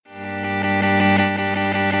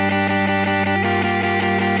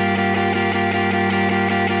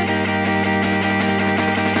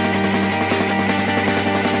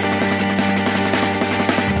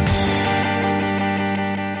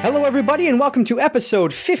everybody, and welcome to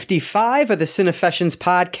episode 55 of the Cinefessions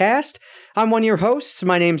podcast. I'm one of your hosts.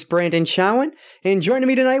 My name's Brandon Chowan, and joining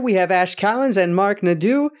me tonight we have Ash Collins and Mark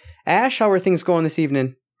Nadeau. Ash, how are things going this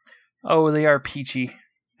evening? Oh, they are peachy.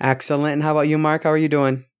 Excellent. And how about you, Mark? How are you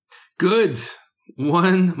doing? Good.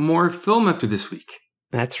 One more film after this week.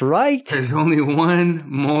 That's right. There's only one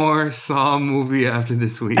more Saw movie after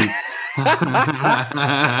this week.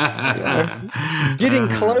 Getting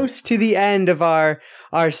close to the end of our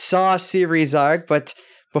Saw series arc, but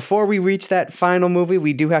before we reach that final movie,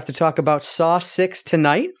 we do have to talk about Saw 6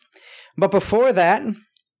 tonight. But before that,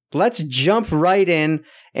 let's jump right in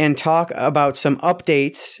and talk about some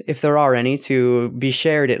updates, if there are any, to be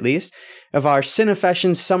shared at least, of our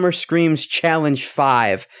Cinefessions Summer Screams Challenge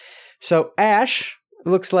 5. So, Ash,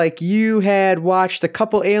 looks like you had watched a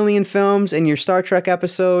couple Alien films and your Star Trek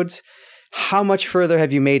episodes. How much further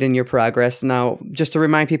have you made in your progress? Now, just to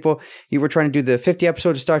remind people, you were trying to do the 50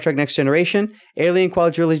 episodes of Star Trek Next Generation, Alien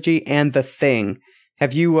Quadrilogy, and The Thing.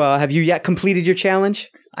 Have you yet completed your challenge?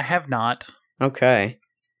 I have not. Okay.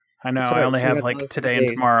 I know. I only have like today and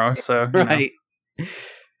tomorrow. So right.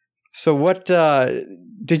 So, what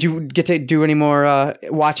did you get to do any more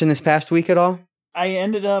watching this past week at all? I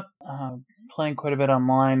ended up playing quite a bit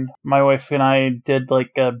online. My wife and I did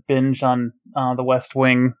like a binge on The West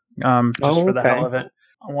Wing. For the hell of it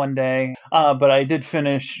one day. But I did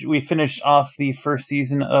we finished off the first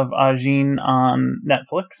season of Ajin on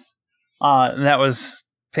Netflix. And that was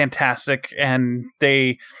fantastic. And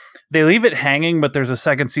they leave it hanging, but there's a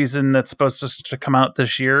second season that's supposed to come out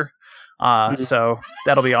this year. So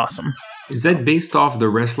that'll be awesome. Is that based off the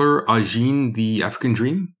wrestler Ajin, the African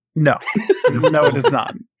Dream? No, no, it is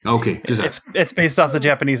not. Okay, it's based off the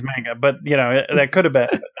Japanese manga, but that could have been.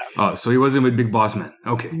 Oh, so he wasn't with Big Boss Man.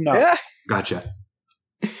 Okay, no, yeah. Gotcha.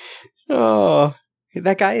 Oh,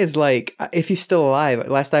 that guy is like, if he's still alive.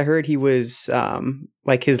 Last I heard, he was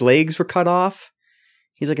like his legs were cut off.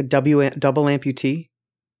 He's like a double amputee.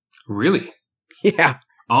 Really? Yeah.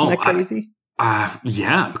 Oh, isn't that crazy?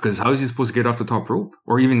 Yeah, because how is he supposed to get off the top rope,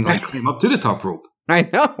 or even like climb up to the top rope? I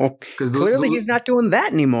know. Because clearly he's not doing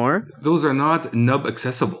that anymore. Those are not nub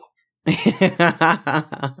accessible.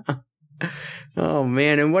 Oh,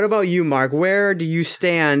 man. And what about you, Mark? Where do you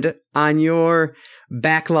stand on your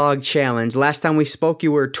backlog challenge? Last time we spoke,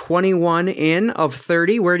 you were 21 in of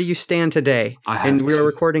 30. Where do you stand today? And we're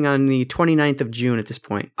recording on the 29th of June at this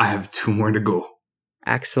point. I have 2 more to go.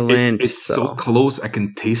 Excellent. It's so close, I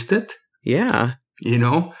can taste it. Yeah. You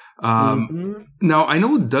know? Now, I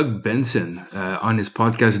know Doug Benson on his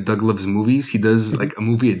podcast, Doug Loves Movies. He does like a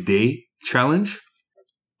movie a day challenge.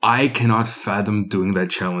 I cannot fathom doing that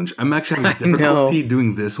challenge. I'm actually having difficulty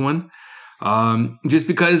doing this one. Just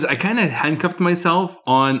because I kind of handcuffed myself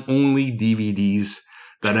on only DVDs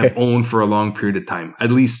that I've owned for a long period of time,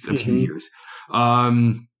 at least a few years.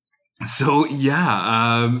 So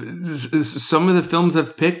yeah, some of the films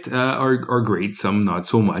I've picked are great, some not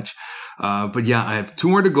so much. But yeah, I have 2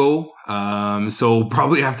 more to go. So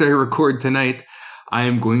probably after I record tonight, I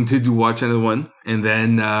am going to watch another one and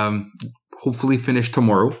then hopefully finish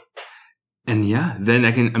tomorrow. And yeah, then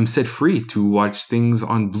I'm set free to watch things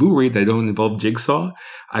on Blu-ray that don't involve Jigsaw.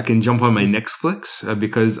 I can jump on my Netflix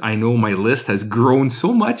because I know my list has grown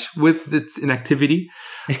so much with its inactivity.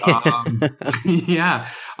 Yeah,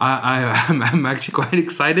 I'm actually quite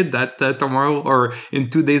excited that tomorrow or in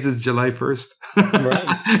 2 days is July 1st.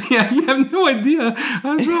 Right. Yeah, you have no idea.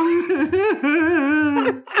 I'm so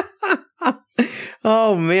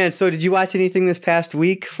Oh, man. So did you watch anything this past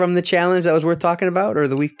week from the challenge that was worth talking about, or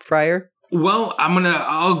the week prior? Well,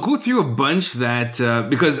 I'll go through a bunch that,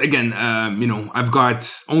 because again, I've got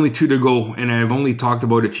only 2 to go and I've only talked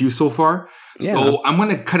about a few so far. Yeah. So I'm going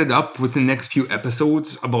to cut it up with the next few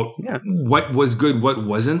episodes about what was good, what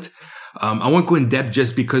wasn't. I won't go in depth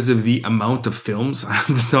just because of the amount of films I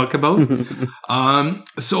have to talk about.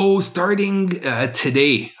 So starting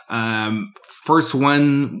today, first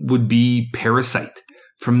one would be Parasite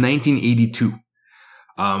from 1982.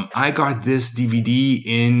 I got this DVD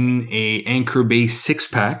in a Anchor Bay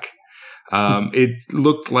 6-pack. It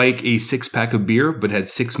looked like a 6-pack of beer, but had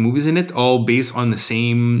 6 movies in it, all based on the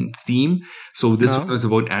same theme. So this one was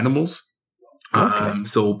about animals. Okay.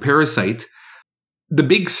 So Parasite. The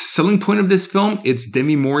big selling point of this film, it's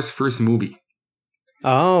Demi Moore's first movie.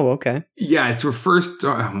 Oh, okay. Yeah, it's her first.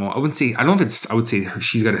 I would say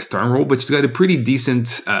she's got a starring role, but she's got a pretty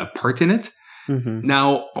decent part in it. Mm-hmm.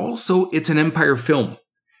 Now, also, it's an Empire film,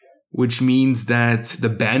 which means that the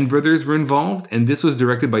Band brothers were involved, and this was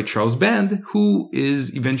directed by Charles Band, who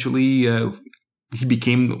is eventually he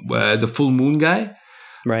became the Full Moon guy.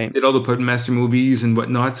 Right. Did all the Puppet Master movies and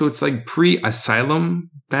whatnot. So it's like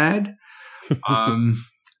pre-Asylum Bad.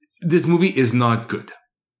 This movie is not good.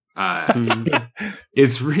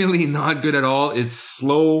 It's really not good at all. It's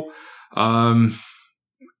slow.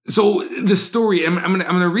 So the story, I'm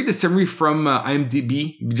gonna read the summary from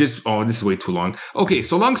IMDb. This is way too long. Okay,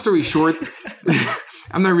 so long story short,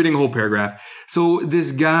 I'm not reading a whole paragraph. So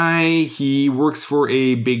this guy, he works for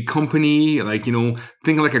a big company,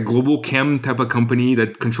 think like a global chem type of company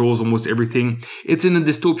that controls almost everything. It's in a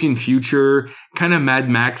dystopian future, kind of Mad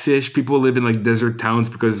Max-ish. People live in like desert towns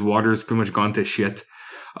because water is pretty much gone to shit.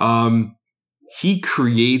 He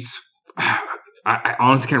creates, I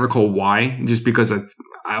honestly can't recall why, just because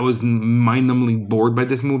I was mind-numbingly bored by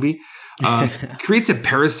this movie. Creates a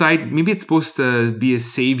parasite. Maybe it's supposed to be a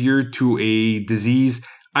savior to a disease.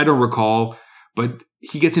 I don't recall. But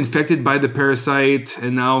he gets infected by the parasite,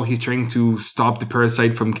 and now he's trying to stop the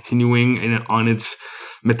parasite from continuing on its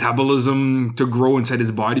metabolism to grow inside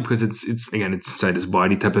his body, because it's inside his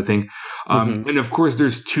body type of thing. And of course,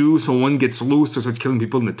 there's two. So one gets loose, so starts killing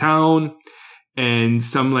people in the town. And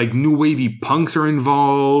some like new wavy punks are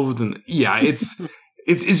involved. And yeah,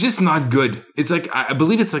 it's just not good. It's like, I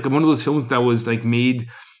believe it's like one of those films that was like made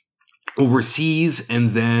overseas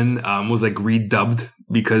and then was like redubbed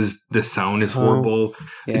because the sound is horrible.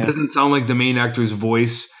 Yeah. It doesn't sound like the main actor's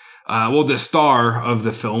voice. The star of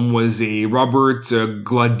the film was a Robert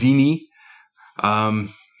Glaudini,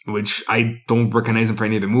 which I don't recognize him for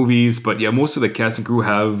any of the movies. But yeah, most of the cast and crew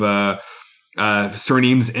have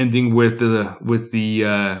surnames ending with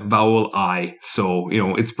the vowel I. So,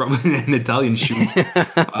 it's probably an Italian shoot.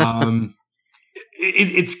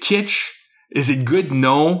 It's kitsch. Is it good?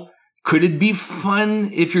 No. Could it be fun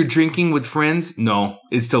if you're drinking with friends? No,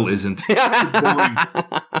 it still isn't. Boring.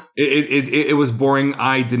 It was boring.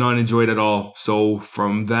 I did not enjoy it at all. So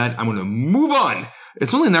from that, I'm going to move on.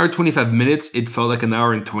 It's only an hour 25 minutes. It felt like an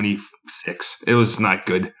hour and 26. It was not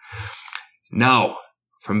good. Now,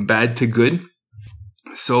 from bad to good.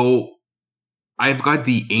 So I've got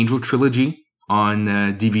the Angel trilogy on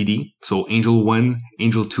DVD. So Angel 1,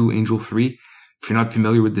 Angel 2, Angel 3. If you're not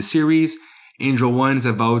familiar with the series, Angel 1 is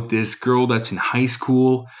about this girl that's in high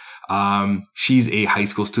school. She's a high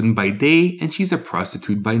school student by day, and she's a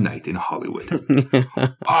prostitute by night in Hollywood.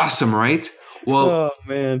 Awesome, right? Well, oh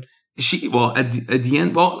man. At the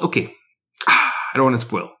end, okay. I don't want to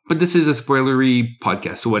spoil, but this is a spoilery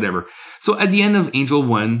podcast, so whatever. So at the end of Angel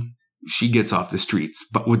 1, she gets off the streets,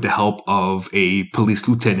 but with the help of a police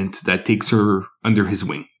lieutenant that takes her under his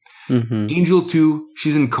wing. Mm-hmm. Angel 2,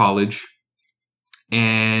 she's in college.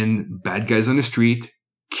 And bad guys on the street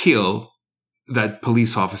kill that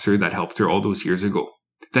police officer that helped her all those years ago,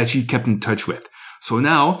 that she kept in touch with. So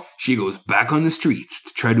now she goes back on the streets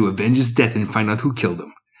to try to avenge his death and find out who killed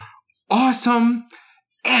him. Awesome.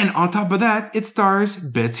 And on top of that, it stars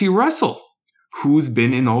Betsy Russell, who's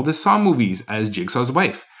been in all the Saw movies as Jigsaw's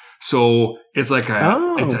wife. So it's like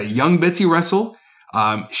it's a young Betsy Russell.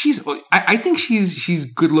 I think she's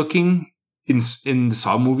good looking in the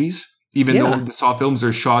Saw movies. Even though the Saw films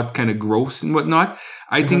are shot kind of gross and whatnot,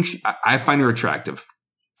 I think I find her attractive.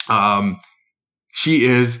 She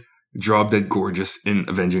is drop dead gorgeous in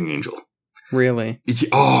Avenging Angel. Really?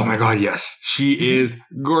 Oh my God, yes. She is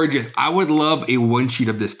gorgeous. I would love a one sheet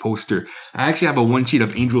of this poster. I actually have a one sheet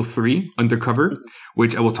of Angel 3 undercover,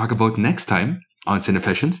 which I will talk about next time on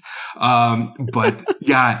Cinefessions. But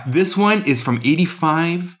yeah, this one is from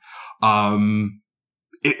 85.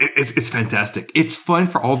 It's fantastic. It's fun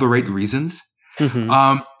for all the right reasons. Mm-hmm.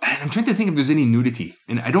 And I'm trying to think if there's any nudity,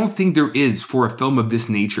 and I don't think there is for a film of this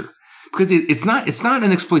nature, because it's not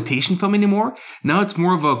an exploitation film anymore. Now it's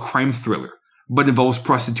more of a crime thriller, but involves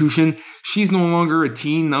prostitution. She's no longer a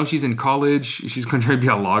teen. Now she's in college. She's going to try to be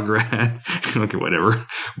a law grad. Okay, whatever.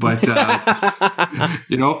 But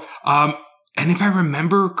and if I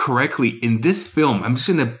remember correctly, in this film, I'm just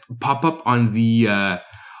going to pop up on the on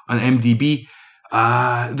IMDb.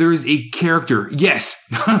 There's a character. Yes.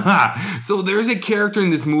 So there's a character in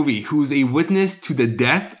this movie who's a witness to the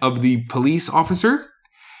death of the police officer.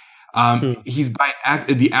 He's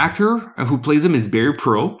the actor who plays him is Barry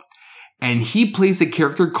Pearl, and he plays a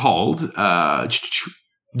character called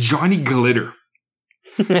Johnny Glitter.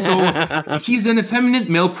 So he's an effeminate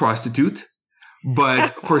male prostitute,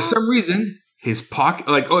 but for some reason his pocket,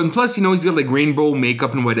 and plus, he's got rainbow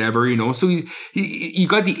makeup and whatever, so you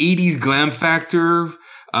got the 80s glam factor,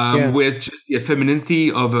 with just the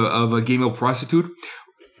femininity of a gay male prostitute.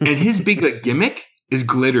 And his big gimmick is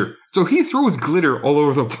glitter. So he throws glitter all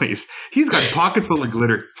over the place. He's got pockets full of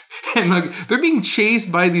glitter. And like they're being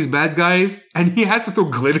chased by these bad guys and he has to throw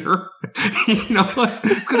glitter.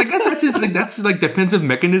 Because I guess that's his defensive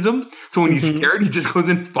mechanism. So when he's scared, he just goes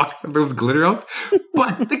in his pockets and throws glitter out.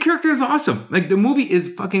 But the character is awesome. Like the movie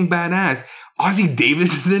is fucking badass. Ozzie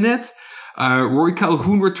Davis is in it. Roy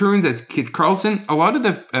Calhoun returns as Kit Carlson. A lot of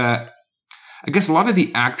the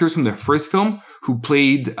actors from the first film who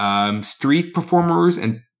played street performers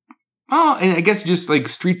and I guess just like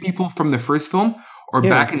street people from the first film are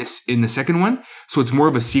back in the second one. So it's more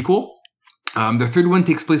of a sequel. The third one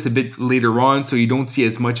takes place a bit later on, so you don't see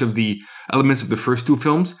as much of the elements of the first two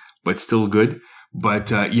films, but still good.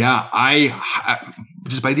 But I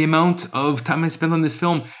just by the amount of time I spent on this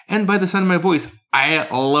film and by the sound of my voice, I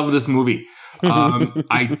love this movie.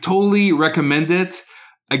 I totally recommend it.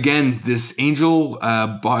 Again, this Angel,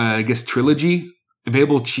 I guess, trilogy,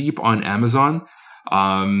 available cheap on Amazon.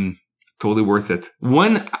 Totally worth it.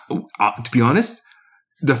 To be honest,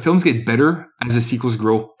 the films get better as the sequels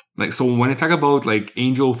grow. Like, so when I talk about like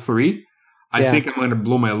Angel 3, I think I'm going to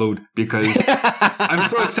blow my load because I'm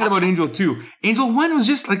so excited about Angel 2. Angel 1 was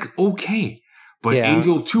just like okay. But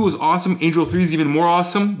Angel 2 is awesome. Angel 3 is even more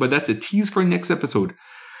awesome. But that's a tease for next episode.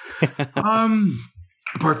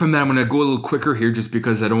 Apart from that, I'm going to go a little quicker here just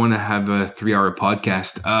because I don't want to have a 3-hour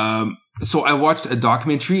podcast. So I watched a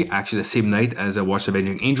documentary, actually the same night as I watched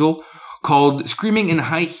Avenging Angel, called Screaming in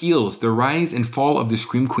High Heels, The Rise and Fall of the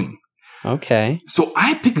Scream Queen. Okay. So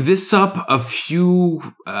I picked this up a few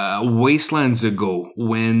wastelands ago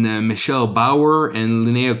when Michelle Bauer and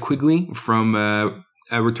Linnea Quigley from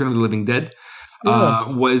Return of the Living Dead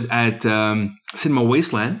was at Cinema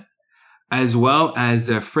Wasteland, as well as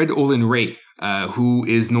Fred Olen Ray, who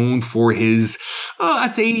is known for his,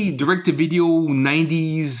 I'd say, direct-to-video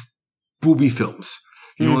 90s booby films.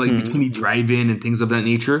 Like Bikini Drive-In and things of that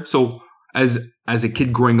nature. So as a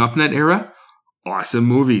kid growing up in that era, awesome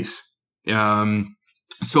movies.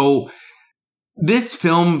 So this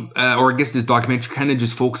film, or I guess this documentary, kind of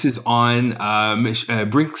just focuses on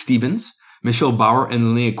Brink Stevens, Michelle Bauer,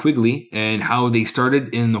 and Linnea Quigley, and how they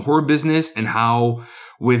started in the horror business, and how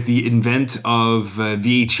with the advent of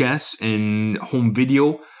VHS and home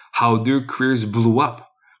video, how their careers blew up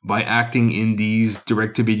by acting in these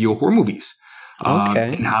direct-to-video horror movies.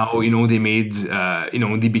 And how, they made,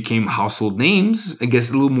 they became household names, I guess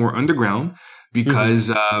a little more underground, because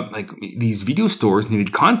like these video stores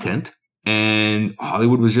needed content and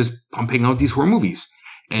Hollywood was just pumping out these horror movies.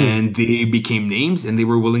 And they became names and they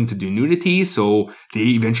were willing to do nudity. So they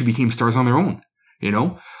eventually became stars on their own,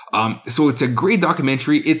 So it's a great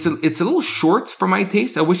documentary. It's a little short for my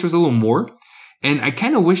taste. I wish there was a little more. And I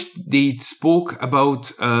kind of wish they spoke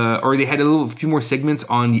about, or they had a few more segments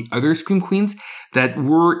on the other Scream Queens that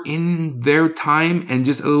were in their time and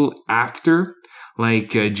just a little after,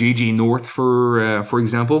 like J.J. North, for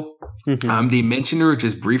example. They mentioned her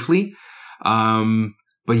just briefly.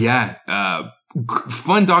 But yeah,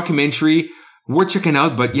 fun documentary, worth checking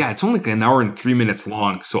out. But yeah, it's only like an hour and 3 minutes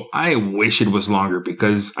long. So I wish it was longer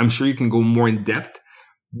because I'm sure you can go more in depth.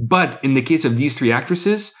 But in the case of these three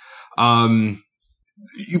actresses,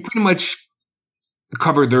 you pretty much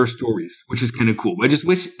cover their stories, which is kind of cool. I just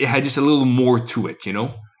wish it had just a little more to it,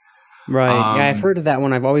 Right. Yeah, I've heard of that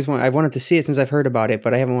one. I've wanted to see it since I've heard about it,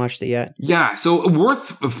 but I haven't watched it yet. Yeah, so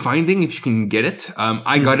worth finding if you can get it.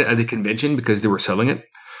 I got it at the convention because they were selling it.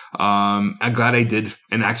 I'm glad I did.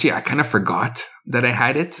 And actually, I kind of forgot that I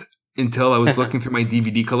had it until I was looking through my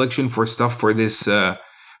DVD collection for stuff for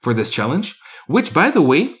this challenge. Which, by the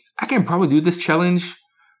way, I can probably do this challenge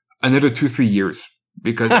another 2-3 years.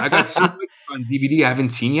 Because I got so much on DVD I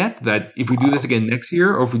haven't seen yet that if we do this again next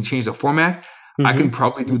year or if we change the format, I can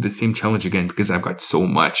probably do the same challenge again because I've got so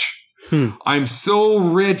much. I'm so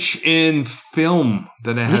rich in film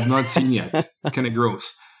that I have not seen yet. It's kind of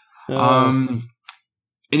gross.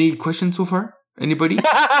 Any questions so far? Anybody?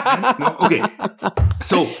 No? Okay.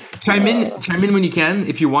 So chime in when you can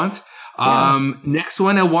if you want. Next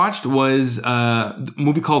one I watched was a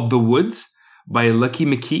movie called The Woods by Lucky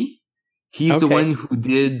McKee. He's the one who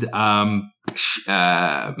did May.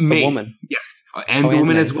 The Woman. Yes. And The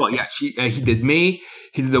Woman as well. Yeah, he did May.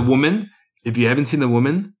 He did The Woman. If you haven't seen The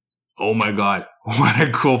Woman, oh my God, what a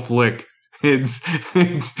cool flick.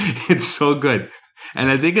 It's so good. And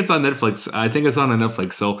I think it's on Netflix. I think it's on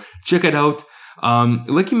Netflix. So check it out.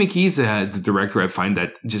 Lucky McKee's the director. I find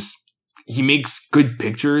that just, he makes good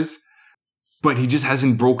pictures, but he just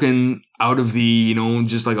hasn't broken out of the,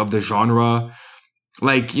 just like of the genre.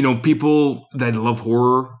 Like, people that love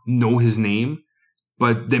horror know his name,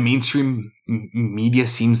 but the mainstream media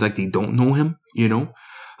seems like they don't know him,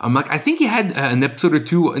 I'm like, I think he had an episode or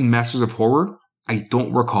two in Masters of Horror. I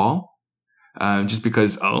don't recall, just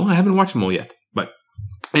because I haven't watched them all yet. But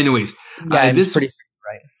anyways, this pretty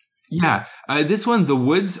right. Yeah, this one, The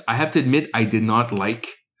Woods, I have to admit, I did not like.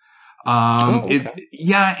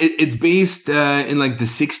 It's based in like the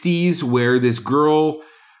 60s, where this girl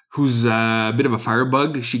who's a bit of a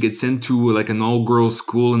firebug, she gets sent to like an all-girls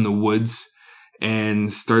school in the woods,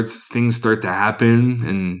 and things start to happen,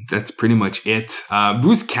 and that's pretty much it.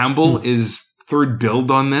 Bruce Campbell is third billed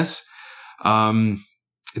on this.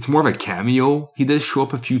 It's more of a cameo. He does show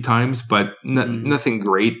up a few times, but nothing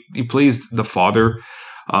great. He plays the father.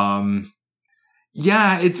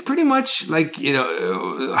 It's pretty much like,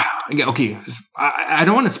 okay, I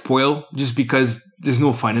don't want to spoil just because there's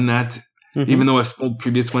no fun in that, even though I've spoiled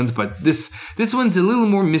previous ones, but this one's a little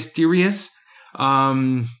more mysterious.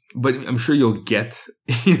 But I'm sure you'll get,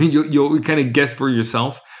 you'll kind of guess for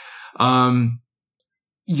yourself. I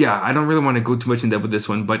don't really want to go too much in depth with this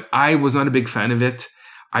one, but I was not a big fan of it.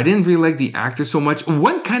 I didn't really like the actor so much.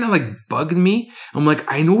 One kind of like bugged me. I'm like,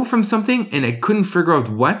 I know her from something, and I couldn't figure out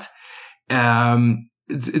what.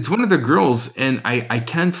 It's one of the girls, and I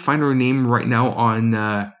can't find her name right now on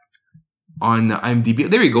IMDb.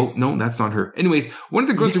 There you go. No, that's not her. Anyways, one of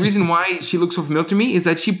the girls, the reason why she looks so familiar to me is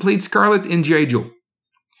that she played Scarlett in G.I. Joe.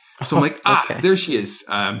 So I'm like, there she is.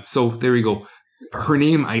 So there we go. Her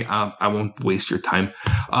name, I won't waste your time.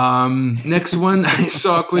 Next one I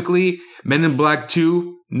saw quickly, Men in Black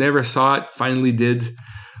 2. Never saw it. Finally did.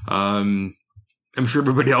 I'm sure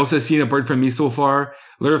everybody else has seen it apart from me so far.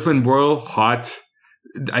 Lara Flynn Boyle, hot.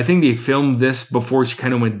 I think they filmed this before she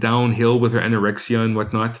kind of went downhill with her anorexia and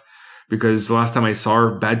whatnot. Because the last time I saw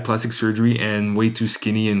her, bad plastic surgery and way too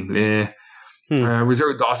skinny and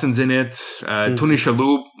Rosario Dawson's in it. Tony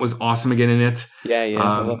Shalhoub was awesome again in it. Yeah.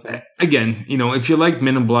 I love that. Again, if you like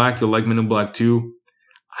Men in Black, you'll like Men in Black 2.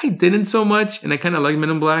 I didn't so much, and I kind of like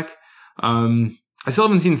Men in Black. I still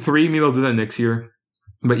haven't seen 3. Maybe I'll do that next year.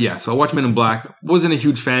 But yeah, so I watched Men in Black. Wasn't a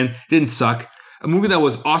huge fan. Didn't suck. A movie that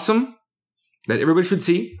was awesome, that everybody should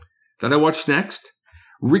see, that I watched next.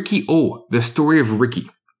 Ricky O, The Story of Ricky.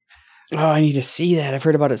 Oh, I need to see that. I've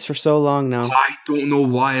heard about it for so long now. I don't know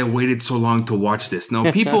why I waited so long to watch this.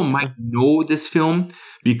 Now, people might know this film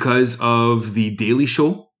because of The Daily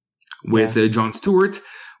Show with Jon Stewart.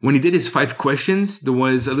 When he did his 5 questions, there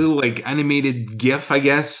was a little like animated GIF, I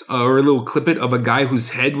guess, or a little clip of a guy whose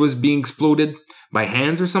head was being exploded by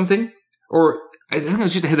hands or something. Or I think it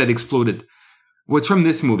was just a head that exploded. What's from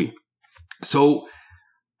this movie? So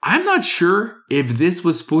I'm not sure if this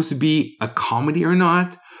was supposed to be a comedy or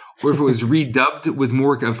not, or if it was redubbed with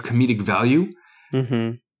more of comedic value.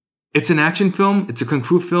 Mm-hmm. It's an action film. It's a kung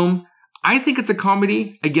fu film. I think it's a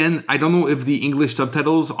comedy. Again, I don't know if the English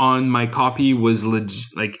subtitles on my copy was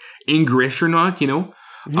like English or not,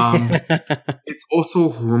 It's also a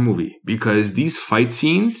horror movie because these fight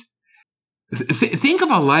scenes, think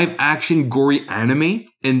of a live action gory anime,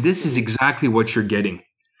 and this is exactly what you're getting.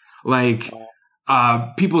 Like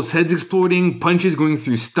people's heads exploding, punches going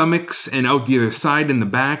through stomachs and out the other side and the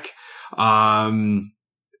back.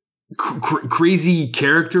 Crazy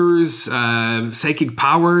characters, psychic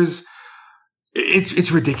powers.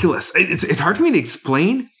 It's ridiculous. It's hard for me to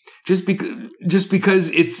explain just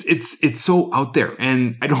because it's so out there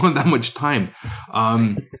and I don't have that much time.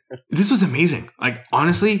 This was amazing. Like,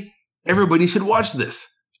 honestly, everybody should watch this.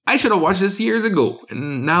 I should have watched this years ago,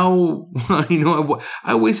 and now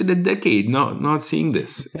I wasted a decade not seeing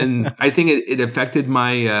this, and I think it affected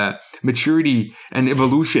my maturity and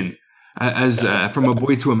evolution as from a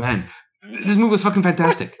boy to a man. This movie was fucking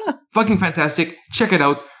fantastic, fucking fantastic. Check it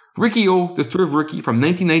out, Ricky O, The Story of Ricky from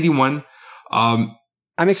 1991. I'm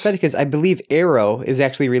excited because I believe Arrow is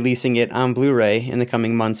actually releasing it on Blu-ray in the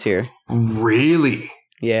coming months here. Really?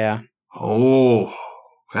 Yeah. Oh.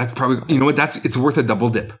 That's probably, it's worth a double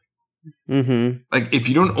dip. Mm-hmm. Like, if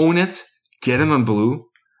you don't own it, get it on Blu.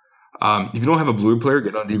 If you don't have a Blu-ray player,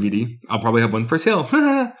 get it on DVD. I'll probably have one for sale.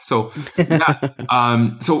 So, yeah.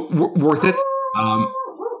 Worth it.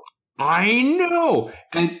 I know.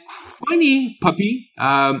 And funny, puppy.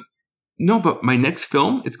 No, but my next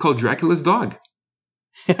film, it's called Dracula's Dog.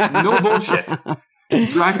 No bullshit.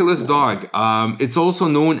 Dracula's Dog. It's also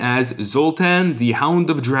known as Zoltan, the Hound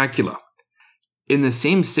of Dracula. In the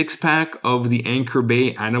same 6-pack of the Anchor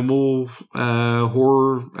Bay animal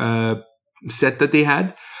horror set that they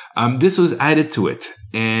had, this was added to it.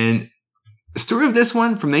 And the story of this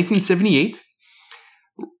one from 1978,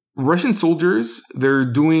 Russian soldiers, they're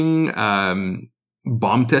doing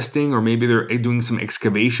bomb testing, or maybe they're doing some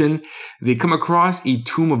excavation. They come across a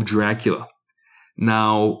tomb of Dracula.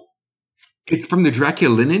 Now, it's from the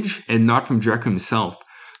Dracula lineage and not from Dracula himself.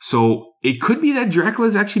 So it could be that Dracula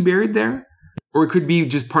is actually buried there, or it could be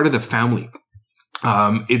just part of the family.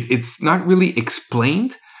 It's not really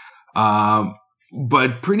explained,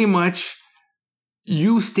 but pretty much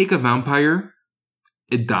you stake a vampire,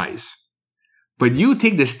 it dies. But you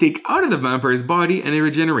take the stake out of the vampire's body and it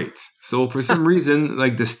regenerates. So for some reason,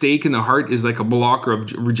 like the stake in the heart is like a blocker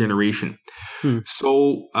of regeneration.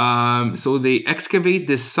 So they excavate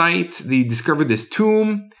this site. They discover this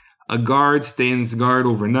tomb. A guard stands guard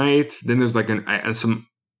overnight. Then there's like I'm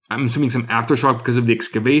assuming some aftershock because of the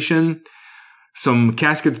excavation. Some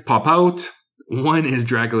caskets pop out. One is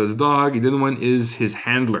Dracula's dog. The other one is his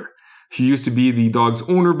handler. He used to be the dog's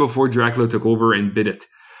owner before Dracula took over and bit it.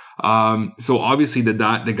 So obviously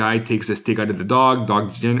the guy takes the stake out of the dog.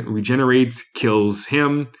 Dog regenerates, kills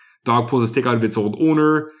him. Dog pulls the stake out of its old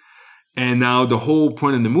owner. And now the whole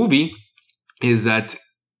point of the movie is that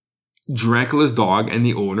Dracula's dog and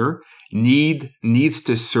the owner needs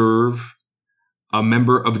to serve a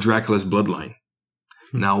member of Dracula's bloodline.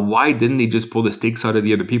 Now, why didn't they just pull the stakes out of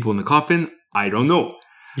the other people in the coffin? I don't know.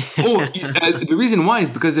 The reason why is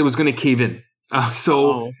because it was going to cave in.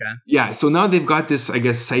 Yeah. So now they've got this, I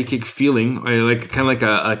guess, psychic feeling, like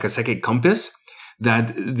a psychic compass,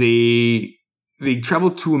 that they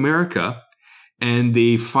travel to America and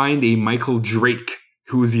they find a Michael Drake,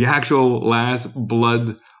 who's the actual last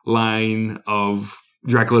bloodline of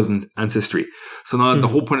Dracula's ancestry. So now the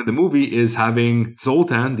whole point of the movie is having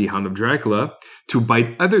Zoltan, the Hound of Dracula, to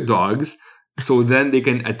bite other dogs, so then they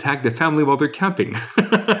can attack the family while they're camping.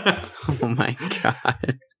 Oh my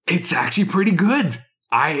God. It's actually pretty good.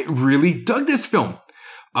 I really dug this film.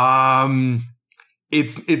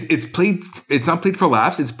 It's played. It's not played for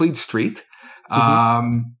laughs. It's played straight.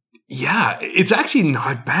 Yeah, it's actually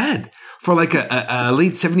not bad for like a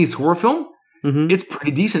late 70s horror film. It's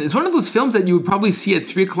pretty decent. It's one of those films that you would probably see at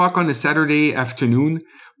 3:00 on a Saturday afternoon,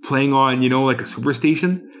 playing on, like a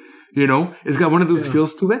superstation. It's got one of those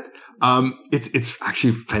feels to it. It's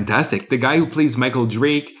actually fantastic. The guy who plays Michael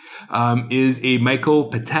Drake is a Michael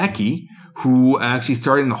Pataki, who actually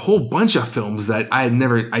starred in a whole bunch of films that I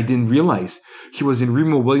didn't realize. He was in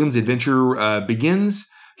Remo Williams' Adventure Begins.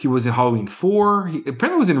 He was in Halloween 4. He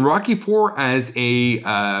apparently was in Rocky 4 as a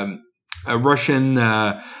Russian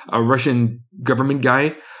government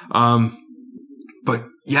guy. But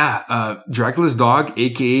yeah, Dracula's dog,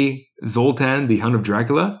 aka Zoltan, the Hound of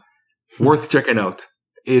Dracula, worth checking out.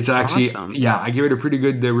 It's actually, awesome. Yeah, I gave it a pretty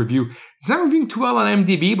good review. It's not reviewing too well on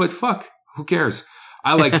IMDb, but fuck, who cares?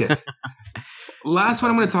 I liked it. Last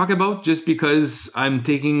one I'm going to talk about, just because I'm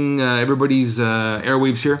taking everybody's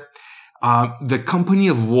airwaves here. The Company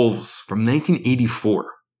of Wolves from 1984.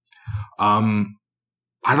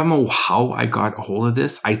 I don't know how I got a hold of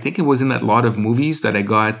this. I think it was in that lot of movies that I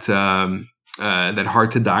got that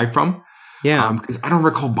Hard to Die from. Yeah. Because I don't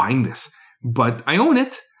recall buying this, but I own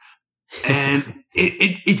it. And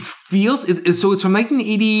it feels, so it's from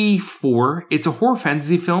 1984. It's a horror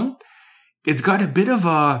fantasy film. It's got a bit of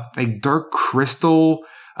a like Dark Crystal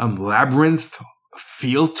labyrinth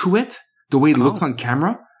feel to it, the way it looks on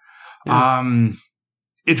camera. Yeah.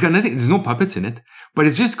 It's got nothing, there's no puppets in it, but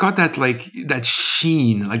it's just got that like that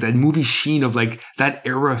sheen, like that movie sheen of like that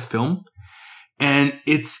era of film. And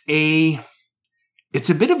it's a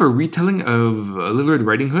bit of a retelling of Little Red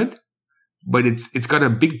Riding Hood, but it's got a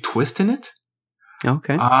big twist in it.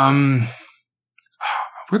 Okay.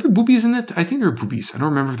 Were there boobies in it? I think there were boobies. I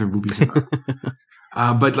don't remember if there were boobies or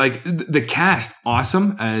not. But like the cast,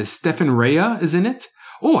 awesome. Stephen Rea is in it.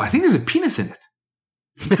 Oh, I think there's a penis in it.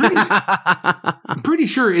 I'm pretty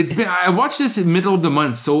sure it's been. I watched this in the middle of the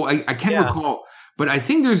month, so I can't recall. But I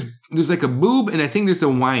think there's like a boob, and I think there's a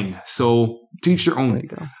wang. So to each their own. There you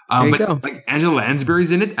go. There you go. Like Angela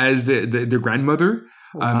Lansbury's in it as their grandmother.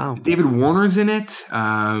 Oh, wow. David Warner's in it.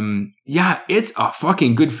 Yeah, it's a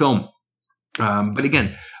fucking good film. But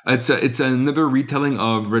again, it's another retelling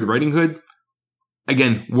of Red Riding Hood.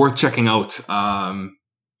 Again, worth checking out.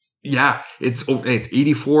 Yeah, it's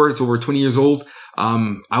 84. It's over 20 years old.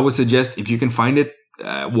 I would suggest if you can find it,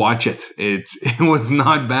 watch it. It was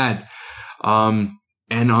not bad.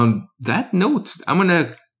 And on that note, I'm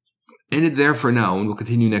gonna end it there for now, and we'll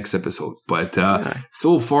continue next episode. But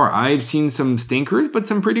so far, I've seen some stinkers, but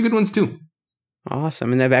some pretty good ones too.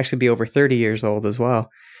 Awesome, and they'd actually be over 30 years old as well.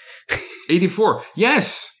 84.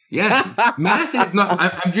 Yes. Math is not.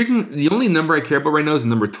 I'm drinking. The only number I care about right now is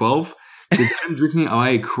number 12, because I'm drinking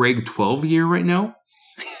a Craig 12 year right now.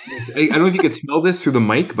 I don't know if you can smell this through the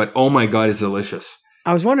mic, but oh my god, it's delicious.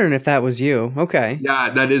 I was wondering if that was you. Okay.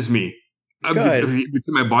 Yeah, that is me. Between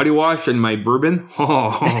my body wash and my bourbon.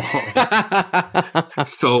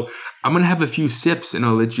 So I'm going to have a few sips and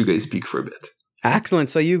I'll let you guys speak for a bit. Excellent.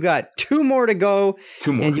 So you got 2 more to go.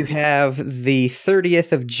 2 more. And you have the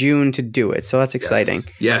 30th of June to do it. So that's exciting.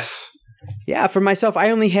 Yes. Yeah, for myself,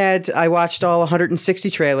 I watched all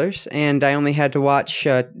 160 trailers, and I only had to watch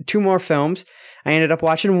 2 more films. I ended up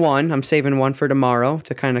watching 1. I'm saving 1 for tomorrow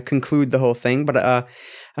to kind of conclude the whole thing. But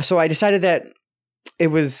so I decided that it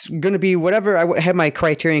was going to be whatever. I had my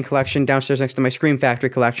Criterion collection downstairs next to my Scream Factory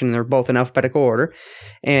collection. And they're both in alphabetical order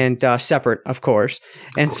and separate, of course.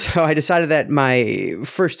 So I decided that my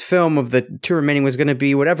first film of the 2 remaining was going to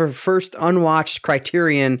be whatever first unwatched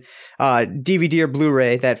Criterion DVD or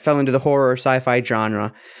Blu-ray that fell into the horror or sci-fi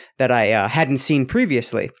genre that I hadn't seen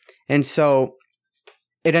previously. And so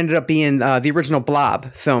it ended up being the original Blob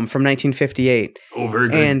film from 1958. Oh, very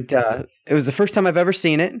good. And it was the first time I've ever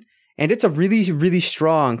seen it. And it's a really, really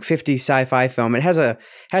strong 50s sci-fi film. It has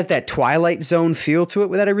that Twilight Zone feel to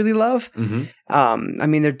it that I really love. Mm-hmm. I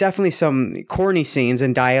mean, there are definitely some corny scenes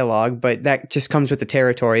and dialogue, but that just comes with the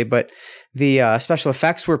territory. But the special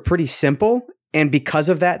effects were pretty simple. And because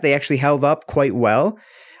of that, they actually held up quite well.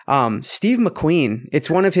 Steve McQueen, it's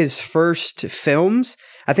one of his first films.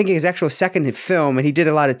 I think his actual second film, and he did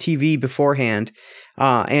a lot of TV beforehand.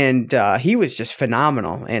 And he was just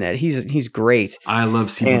phenomenal in it. He's great. I love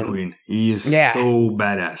Steve McQueen. He is so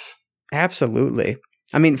badass. Absolutely.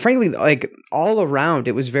 I mean, frankly, like all around,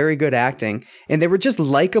 it was very good acting, and they were just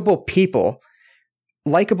likable people,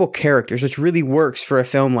 likable characters, which really works for a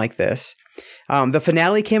film like this. The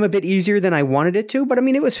finale came a bit easier than I wanted it to, but I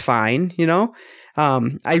mean, it was fine, you know?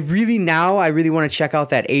 I really want to check out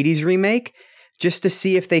that 80s remake just to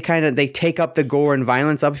see if they take up the gore and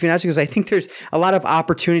violence up a few notches, because I think there's a lot of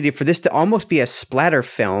opportunity for this to almost be a splatter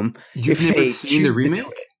film. You've never seen the remake?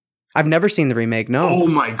 I've never seen the remake, no. Oh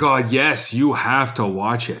my God, yes, you have to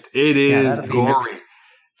watch it. It is gory.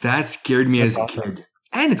 That scared me as a kid.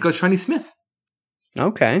 And it's got Shawnee Smith.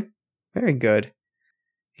 Okay, very good.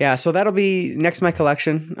 Yeah, so that'll be next in my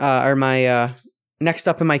collection, or my next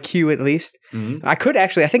up in my queue at least. Mm-hmm. I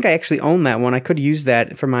think I actually own that one. I could use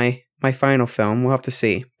that for my final film. We'll have to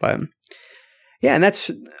see. But yeah, and that's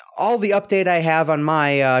all the update I have on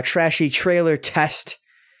my trashy trailer test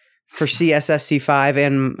for CSSC5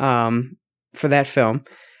 and for that film.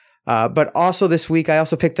 But also this week, I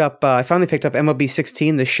finally picked up MLB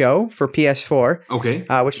 16, the show for PS4.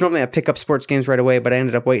 Okay. Which normally I pick up sports games right away, but I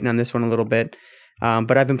ended up waiting on this one a little bit.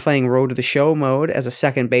 But I've been playing Road to the Show mode as a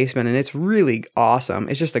second baseman, and it's really awesome.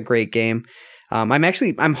 It's just a great game.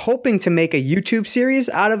 I'm hoping to make a YouTube series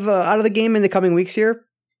out of the game in the coming weeks here.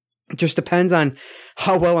 It just depends on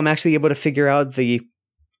how well I'm actually able to figure out the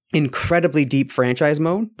incredibly deep franchise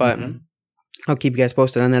mode, but I'll keep you guys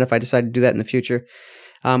posted on that if I decide to do that in the future.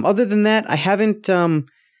 Other than that, I haven't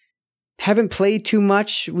played too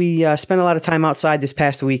much. We spent a lot of time outside this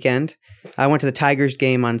past weekend. I went to the Tigers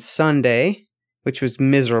game on Sunday, which was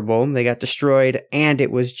miserable. They got destroyed, and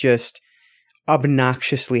it was just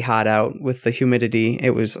obnoxiously hot out with the humidity.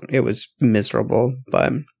 It was miserable,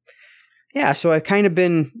 but yeah. So I've kind of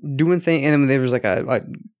been doing things, and then there was like a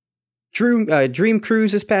dream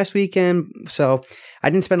cruise this past weekend. So I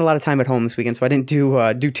didn't spend a lot of time at home this weekend, so I didn't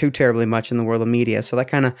do too terribly much in the world of media. So that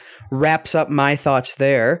kind of wraps up my thoughts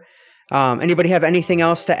there. Anybody have anything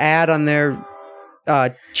else to add on their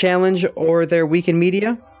challenge or their week in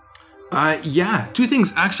media? Yeah, 2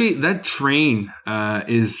 things. Actually, that train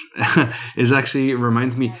is actually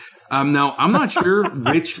reminds me. Now, I'm not sure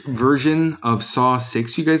which version of Saw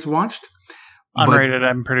 6 you guys watched. Unrated,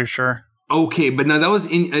 I'm pretty sure. Okay, but now that was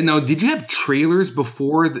in. Now, did you have trailers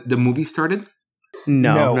before the movie started?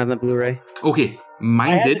 No, not on the Blu-ray. Okay,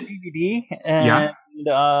 mine did. I had the DVD,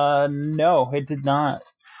 and no, it did not.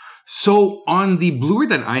 So on the Blu-ray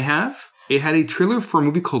that I have, it had a trailer for a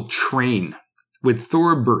movie called Train with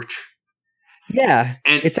Thora Birch. Yeah,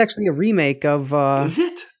 and it's actually a remake of. Is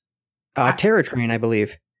it? Terror Train, I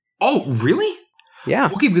believe. Oh, really? Yeah.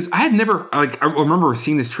 Okay, because I had never I remember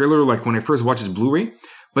seeing this trailer when I first watched this Blu-ray,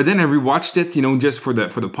 but then I rewatched it, just for the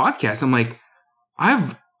podcast. I'm like,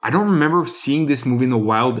 I don't remember seeing this movie in the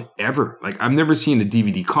wild ever. I've never seen a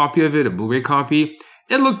DVD copy of it, a Blu-ray copy.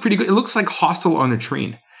 It looked pretty good. It looks like Hostel on a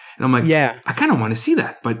train, and I'm like, yeah, I kind of want to see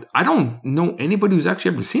that, but I don't know anybody who's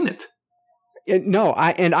actually ever seen it. No,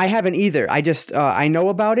 I haven't either. I just I know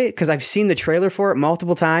about it because I've seen the trailer for it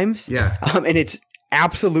multiple times. Yeah, and it's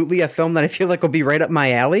absolutely a film that I feel like will be right up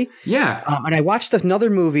my alley. Yeah. And I watched another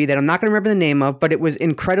movie that I'm not going to remember the name of, but it was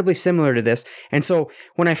incredibly similar to this. And so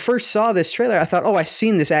when I first saw this trailer, I thought, I've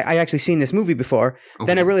seen this. I actually seen this movie before. Okay.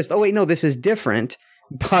 Then I realized, wait, no, this is different.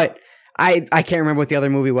 But I can't remember what the other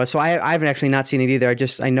movie was. So I haven't actually not seen it either.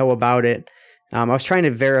 I know about it. I was trying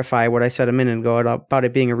to verify what I said a minute ago about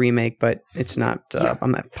it being a remake, but it's not.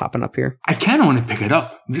 I'm not popping up here. I kind of want to pick it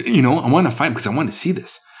up. I want to find because I want to see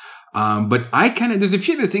this. But there's a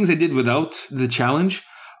few other things I did without the challenge.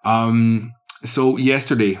 So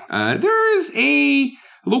yesterday, there's a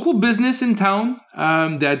local business in town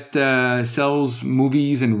that sells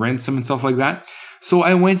movies and rents them and stuff like that. So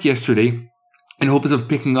I went yesterday in hopes of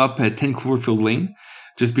picking up 10 Cloverfield Lane,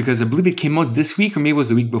 just because I believe it came out this week or maybe it was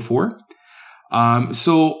the week before.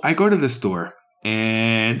 So I go to the store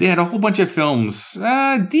and they had a whole bunch of films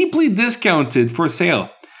deeply discounted for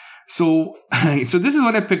sale. So this is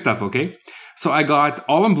what I picked up, okay? So I got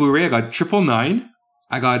all on Blu-ray. I got 999.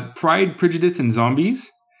 I got Pride, Prejudice, and Zombies,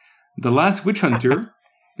 The Last Witch Hunter,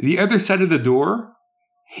 The Other Side of the Door,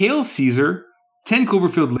 Hail Caesar, 10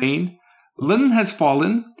 Cloverfield Lane, London Has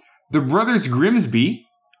Fallen, The Brothers Grimsby,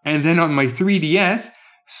 and then on my 3DS,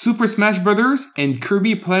 Super Smash Brothers and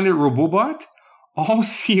Kirby Planet Robobot, all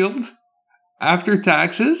sealed after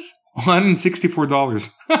taxes,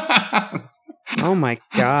 $164. Oh my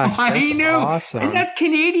gosh. I know. Awesome. And that's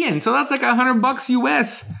Canadian. So that's like $100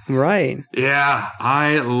 US. Right. Yeah.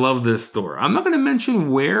 I love this store. I'm not going to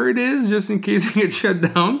mention where it is just in case it gets shut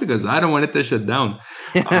down because I don't want it to shut down.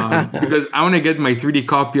 Because I want to get my 3D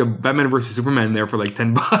copy of Batman vs. Superman there for like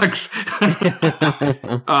 $10.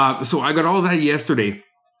 So I got all that yesterday.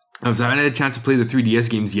 I haven't had a chance to play the 3DS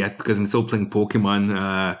games yet because I'm still playing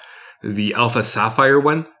Pokemon, the Alpha Sapphire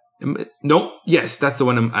one. No, yes, that's the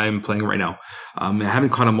one I'm playing right now. I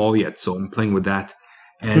haven't caught them all yet, so I'm playing with that.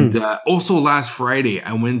 And also last Friday,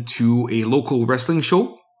 I went to a local wrestling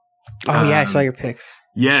show. Oh yeah, I saw your pics.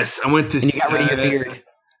 Yes, I went to. And you got rid of your beard.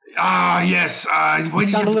 Yes. You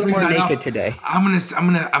sound a little more naked today. I'm gonna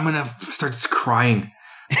start crying.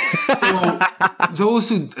 So those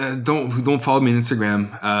who don't follow me on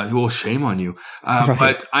Instagram, who will shame on you. Right.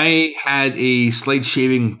 But I had a slight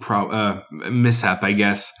shaving mishap, I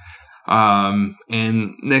guess.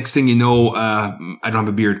 And next thing you know, I don't have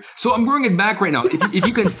a beard, so I'm growing it back right now. If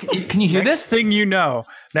you can you hear this? Next thing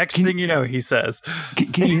you know, he says.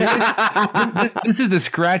 Can you hear this? This is the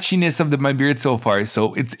scratchiness of my beard so far.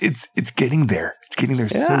 So it's getting there. It's getting there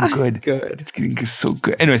so good. Good. It's getting so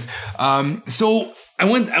good. Anyways, so I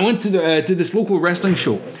went to this local wrestling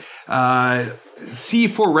show,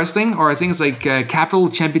 C4 Wrestling, or I think it's like Capital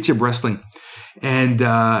Championship Wrestling, and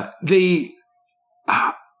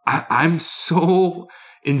I'm so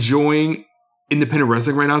enjoying independent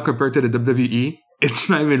wrestling right now compared to the WWE. It's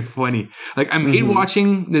not even funny. Like, I'm hate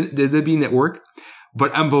watching the WWE Network,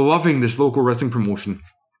 but I'm loving this local wrestling promotion.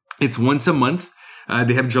 It's once a month.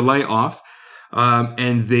 They have July off.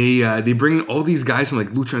 And they bring all these guys from like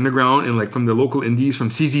Lucha Underground and like from the local indies, from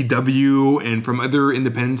CZW and from other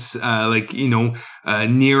independents,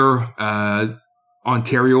 near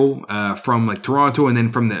Ontario, from like Toronto, and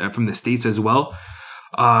then from the States as well.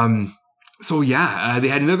 So yeah, they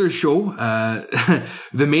had another show.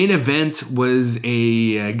 The main event was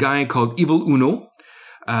a guy called Evil Uno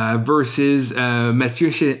versus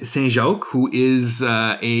Mathieu Saint-Jacques, who is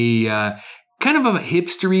a kind of a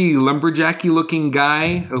hipstery, lumberjacky looking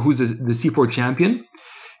guy who's the C4 champion.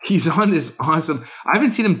 He's on this awesome. I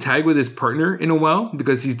haven't seen him tag with his partner in a while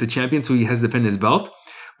because he's the champion, so he has to defend his belt.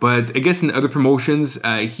 But I guess in other promotions,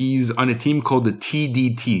 he's on a team called the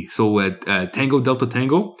TDT. So Tango Delta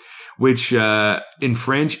Tango, which in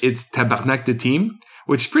French, it's Tabarnak the team,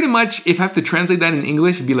 which pretty much, if I have to translate that in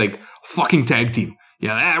English, it'd be like fucking tag team.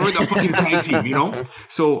 Yeah, we're the fucking tag team, you know?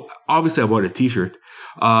 So obviously I bought a t-shirt.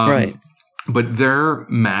 Right. But their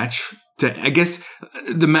match, I guess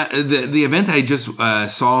the event I just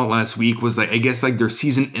saw last week was like, I guess like their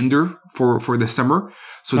season ender for the summer.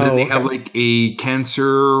 So then they have like a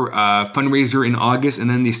cancer fundraiser in August, and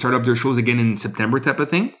then they start up their shows again in September type of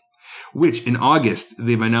thing. Which in August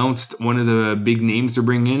they've announced one of the big names they're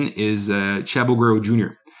bringing in is Chavo Guerrero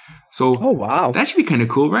Jr. So that should be kind of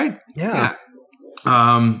cool, right? Yeah.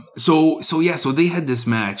 So they had this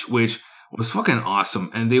match which was fucking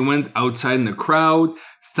awesome, and they went outside in the crowd.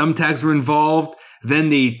 Thumbtacks were involved. Then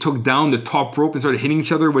they took down the top rope and started hitting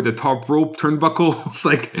each other with the top rope turnbuckles.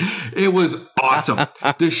 Like, it was awesome.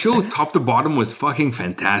 The show, top to bottom, was fucking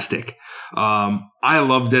fantastic. I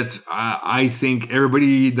loved it. I think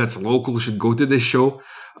everybody that's local should go to this show.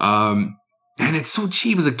 And it's so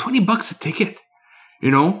cheap. It's like $20 a ticket,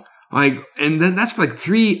 you know? Like, and then that's for like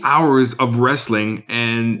 3 hours of wrestling.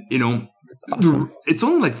 And, you know, awesome. It's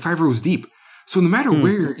only like 5 rows deep. So no matter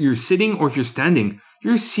where you're sitting or if you're standing,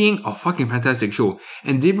 you're seeing a fucking fantastic show.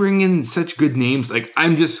 And they bring in such good names. Like,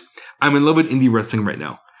 I'm in love with indie wrestling right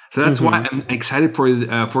now. So that's why I'm excited for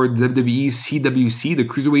WWE's CWC, the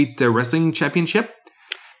Cruiserweight Wrestling Championship.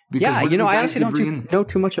 Yeah, I honestly don't know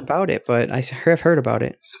too much about it, but I have heard about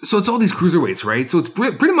it. So it's all these cruiserweights, right? So it's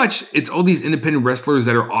pretty much, it's all these independent wrestlers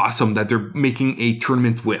that are awesome that they're making a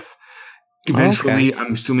tournament with. Eventually,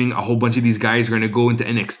 I'm assuming a whole bunch of these guys are going to go into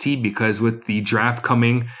NXT because with the draft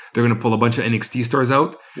coming, they're going to pull a bunch of NXT stars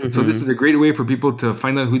out. Mm-hmm. So this is a great way for people to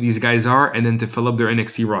find out who these guys are and then to fill up their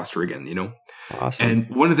NXT roster again, Awesome.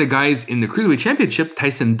 And one of the guys in the Cruiserweight Championship,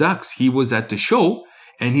 Tyson Dux, he was at the show.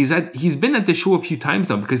 And he's been at the show a few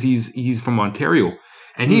times now because he's from Ontario,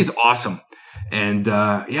 and he's awesome. And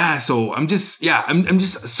so I'm just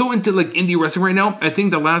so into like indie wrestling right now. I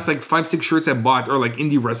think the last like 5-6 shirts I bought are like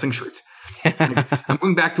indie wrestling shirts. I'm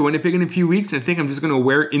going back to Winnipeg in a few weeks, and I think I'm just going to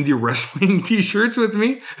wear indie wrestling t-shirts with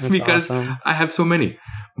me because awesome. I have so many.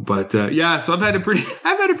 But so I've had a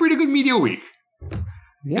pretty good media week.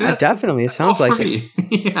 Yeah, definitely. It sounds like it.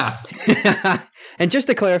 Yeah. And just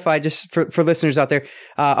to clarify, just for listeners out there,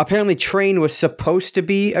 apparently Train was supposed to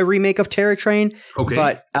be a remake of Terror Train,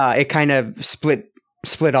 but it kind of split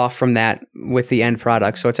off from that with the end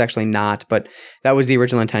product, so it's actually not. But that was the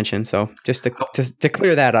original intention. So just to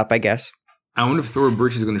clear that up, I guess. I wonder if Thora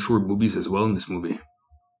Birch is going to show her boobies as well in this movie.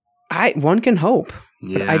 One can hope.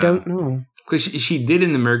 Yeah, but I don't know because she did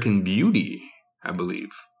in American Beauty, I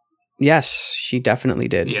believe. Yes, she definitely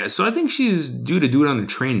did. Yeah, so I think she's due to do it on a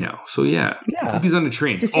train now. So yeah, Boobies on a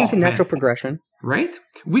Train. Just seems a natural progression. Right?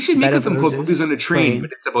 We should make a film called Boobies on a Train, but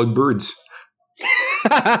it's about birds.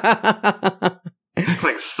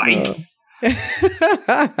 Like, psych.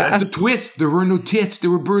 That's a twist. There were no tits. There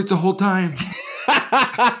were birds the whole time.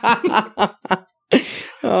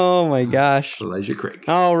 Oh my gosh. Elijah Craig.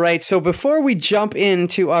 All right. So before we jump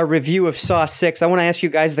into our review of Saw 6, I want to ask you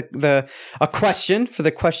guys a question for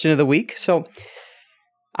the question of the week. So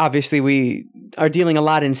obviously we are dealing a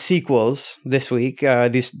lot in sequels this week,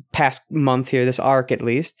 this past month here, this arc at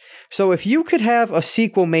least. So if you could have a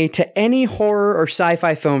sequel made to any horror or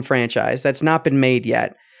sci-fi film franchise that's not been made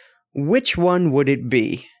yet, which one would it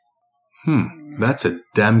be? That's a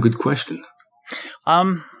damn good question.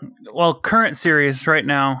 Well, current series right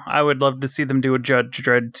now, I would love to see them do a Judge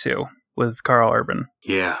Dredd 2 with Carl Urban.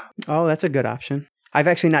 Yeah. Oh, that's a good option. I've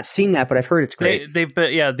actually not seen that, but I've heard it's great. The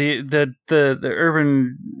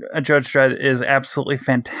Urban Judge Dredd is absolutely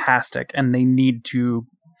fantastic, and they need to.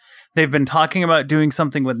 They've been talking about doing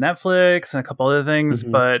something with Netflix and a couple other things,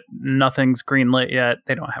 but nothing's greenlit yet.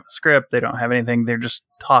 They don't have a script. They don't have anything. They're just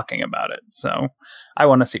talking about it. So I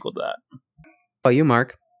want a sequel to that. Oh, you,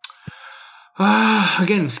 Mark?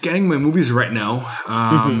 Again, scanning my movies right now.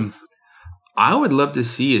 I would love to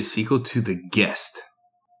see a sequel to The Guest.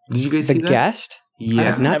 Did you guys see that? The Guest? Yeah. I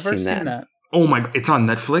have not seen that. Oh my God. It's on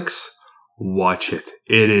Netflix. Watch it.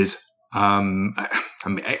 It is.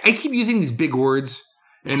 I keep using these big words,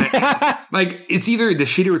 and like it's either the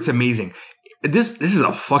shit or it's amazing. This is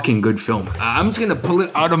a fucking good film. I'm just gonna pull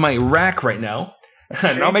it out of my rack right now.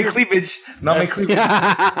 Not my cleavage.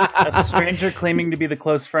 A stranger claiming to be the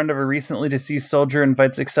close friend of a recently deceased soldier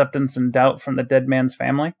invites acceptance and doubt from the dead man's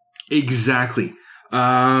family. Exactly.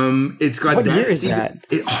 It's got. What year is that?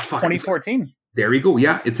 2014. There we go.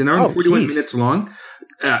 Yeah, it's an hour and 41 minutes long.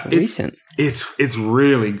 Recent. It's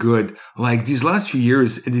really good. Like these last few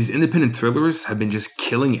years, these independent thrillers have been just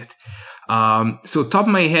killing it. So top of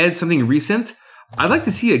my head, something recent. I'd like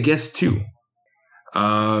to see A Guest 2.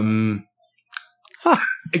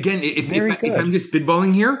 Again, if I'm just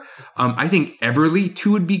spitballing here, I think Everly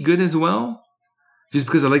 2 would be good as well, just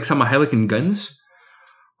because I like some Heilig and guns.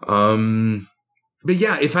 But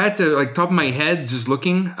yeah, if I had to, like, top of my head, just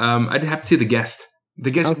looking, I'd have to see The Guest.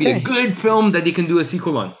 The Guest would be a good film that they can do a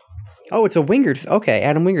sequel on. Oh, it's a Wingard. Okay,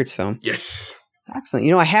 Adam Wingard's film. Yes.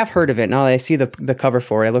 Excellent. I have heard of it. Now that I see the cover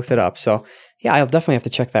for it, I looked it up. So yeah, I'll definitely have to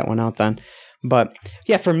check that one out then. But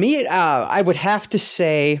yeah, for me, I would have to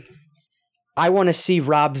say I want to see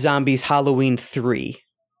Rob Zombie's Halloween 3.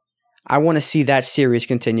 I want to see that series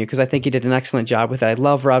continue because I think he did an excellent job with it. I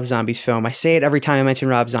love Rob Zombie's film. I say it every time I mention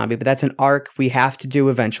Rob Zombie, but that's an arc we have to do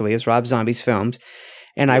eventually is Rob Zombie's films.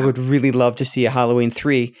 And I would really love to see a Halloween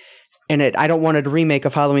 3. And I don't want a remake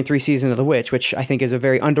of Halloween 3 Season of the Witch, which I think is a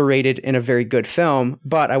very underrated and a very good film,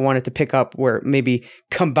 but I wanted to pick up where maybe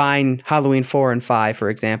combine Halloween 4 and 5, for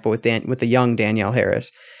example, with the young Danielle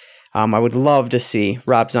Harris. I would love to see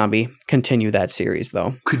Rob Zombie continue that series,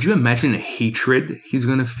 though. Could you imagine the hatred he's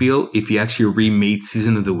going to feel if he actually remade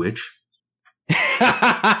Season of the Witch?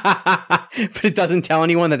 But it doesn't tell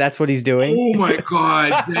anyone that that's what he's doing. Oh my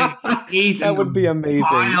God. That would be amazing.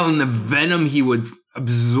 Bile and the venom he would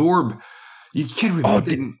absorb. You can't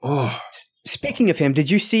remember. Speaking of him, did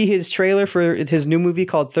you see his trailer for his new movie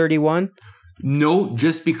called 31? No,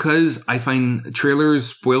 just because I find trailers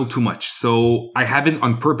spoil too much. So I haven't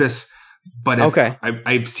on purpose, but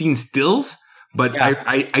I've seen stills, but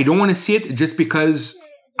I don't want to see it just because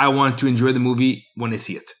I want to enjoy the movie when I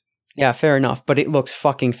see it. Yeah, fair enough. But it looks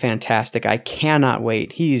fucking fantastic. I cannot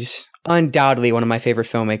wait. He's undoubtedly one of my favorite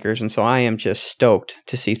filmmakers, and so I am just stoked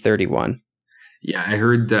to see 31. Yeah, I've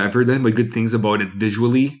heard nothing but good things about it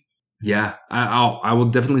visually. Yeah, I will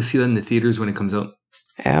definitely see that in the theaters when it comes out.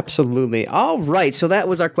 Absolutely. All right, so that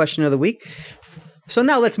was our question of the week. So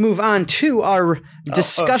now let's move on to our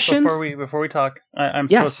discussion. Before we talk, I'm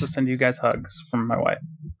supposed to send you guys hugs from my wife.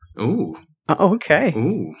 Ooh. Okay.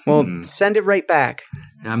 Ooh. Well, send it right back.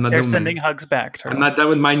 Yeah, I'm not They're sending hugs back. I'm not done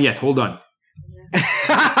with mine yet. Hold on. Wait,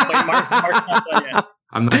 Mark's not done yet.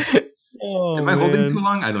 I'm not. Am I holding too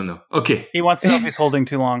long? I don't know. Okay. He wants to know if he's holding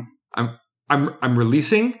too long. I'm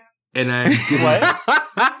releasing, and I'm what?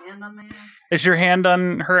 Is your hand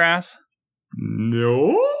on her ass?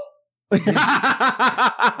 No. He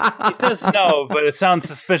says no, but it sounds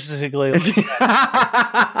suspiciously like that.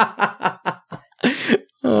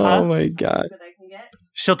 Oh my god.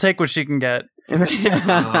 She'll take what she can get.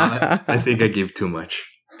 I think I gave too much.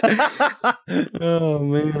 Oh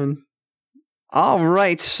man. All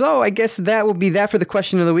right, so I guess that will be that for the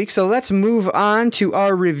question of the week. So let's move on to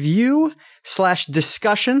our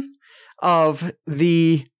review/discussion of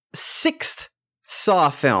the 6th Saw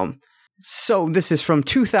film. So this is from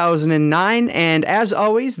 2009, and as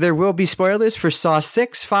always, there will be spoilers for Saw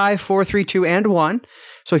 6, 5, 4, 3, 2, and 1.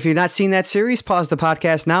 So if you've not seen that series, pause the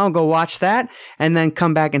podcast now and go watch that, and then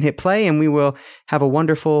come back and hit play, and we will have a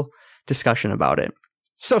wonderful discussion about it.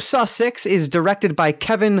 So Saw 6 is directed by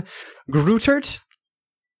Kevin Greutert,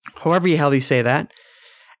 however the hell you say that,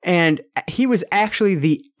 and he was actually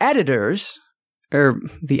the editors. All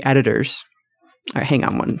right, hang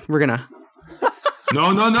on one. We're gonna...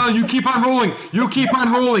 No, you keep on rolling. You keep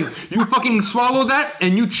on rolling. You fucking swallow that,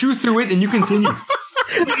 and you chew through it, and you continue.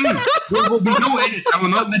 There will be no edit. I will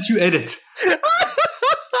not let you edit.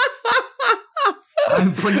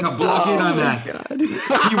 I'm putting a blockade on that. God. He was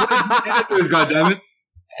editors, goddammit.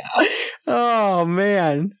 Oh,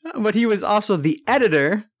 man. But he was also the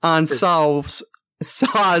editor on Saws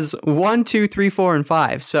 1, 2, 3, 4, and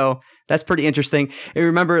 5. So that's pretty interesting. And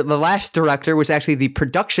remember, the last director was actually the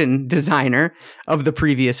production designer of the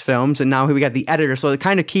previous films, and now we got the editor. So it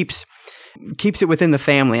kind of keeps it within the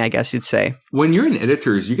family, I guess you'd say. When you're in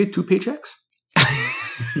editors, you get 2 paychecks?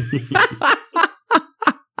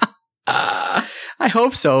 I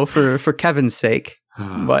hope so for Kevin's sake.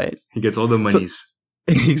 But he gets all the monies.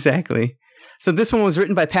 Exactly. So this one was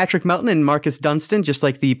written by Patrick Melton and Marcus Dunstan, just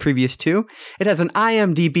like the previous 2. It has an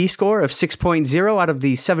IMDb score of 6.0 out of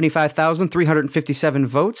the 75,357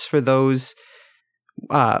 votes for those,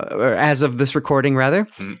 or as of this recording, rather.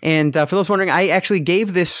 And for those wondering, I actually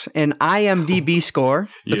gave this an IMDb score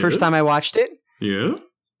the first time I watched it. Yeah.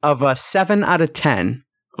 Of a 7 out of 10.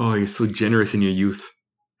 Oh, you're so generous in your youth.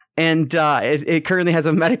 And it currently has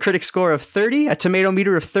a Metacritic score of 30, a tomato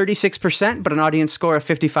meter of 36%, but an audience score of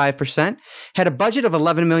 55%. Had a budget of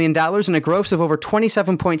 $11 million and a gross of over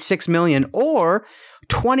 $27.6 million, or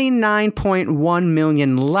 $29.1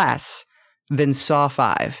 million less than Saw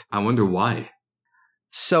 5. I wonder why.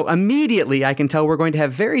 So immediately I can tell we're going to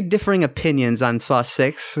have very differing opinions on Saw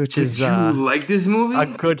 6, which Did you like this movie? A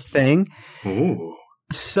good thing. Oh.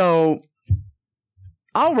 So,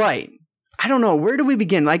 all right. I don't know. Where do we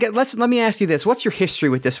begin? Let me ask you this. What's your history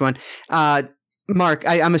with this one? Mark,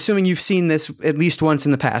 I'm assuming you've seen this at least once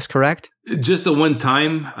in the past, correct? Just the one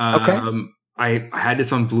time. Okay. I had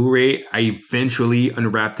this on Blu-ray. I eventually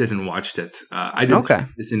unwrapped it and watched it. I didn't watch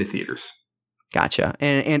this in the theaters. Gotcha.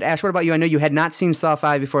 And Ash, what about you? I know you had not seen Saw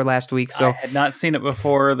 5 before last week. So I had not seen it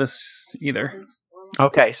before this either.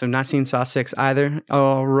 Okay, so not seen Saw 6 either.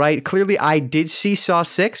 All right. Clearly, I did see Saw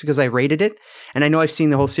 6 because I rated it, and I know I've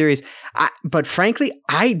seen the whole series. But frankly,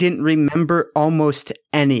 I didn't remember almost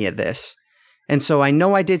any of this. And so I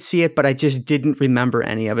know I did see it, but I just didn't remember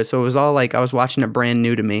any of it. So it was all like I was watching it brand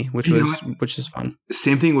new to me, which is fun.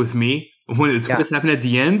 Same thing with me. When the twist happened at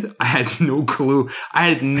the end, I had no clue. I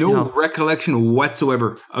had no recollection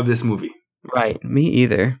whatsoever of this movie. Right. Me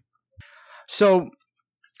either. So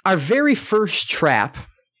our very first trap,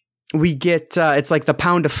 we get, it's like the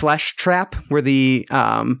pound of flesh trap, where the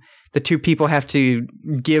 2 people have to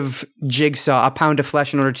give Jigsaw a pound of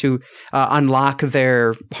flesh in order to unlock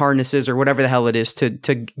their harnesses or whatever the hell it is to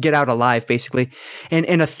get out alive, basically.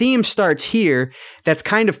 And a theme starts here that's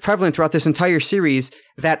kind of prevalent throughout this entire series,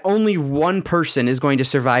 that only one person is going to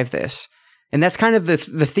survive this. And that's kind of the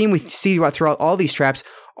theme we see throughout all these traps.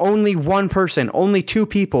 Only one person, only 2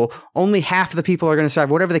 people, only half of the people are going to survive,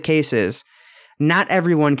 whatever the case is. not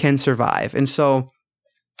everyone can survive. And so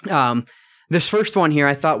this first one here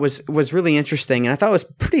I thought was really interesting, and I thought it was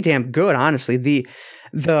pretty damn good, honestly. The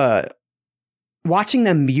watching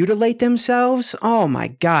them mutilate themselves, oh my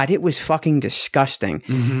God, it was fucking disgusting.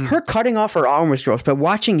 Mm-hmm. Her cutting off her arm was gross, but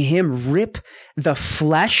watching him rip the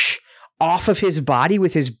flesh off of his body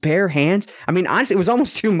with his bare hands, I mean, honestly, it was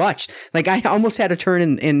almost too much. Like, I almost had to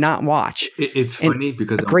turn and not watch. It's funny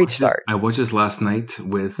because I watched this last night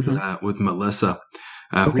with Melissa.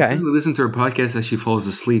 Who doesn't listen to her podcast as she falls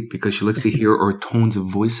asleep because she likes to hear our tones of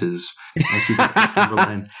voices as she gets to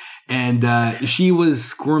Slumberland. And she was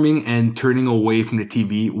squirming and turning away from the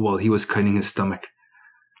TV while he was cutting his stomach.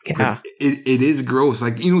 Yeah, it is gross.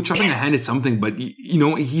 Like, chopping a hand is something, but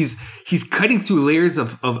he's cutting through layers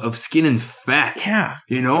of skin and fat. Yeah,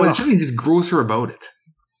 and something just grosser about it.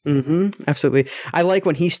 Mm-hmm. Absolutely. I like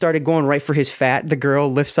when he started going right for his fat. The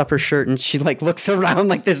girl lifts up her shirt and she like looks around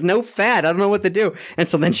like there's no fat. I don't know what to do. And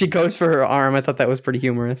so then she goes for her arm. I thought that was pretty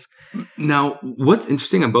humorous. Now, what's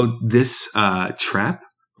interesting about this trap,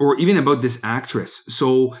 or even about this actress?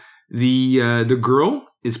 So the girl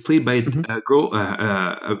is played by an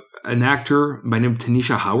actor by the name of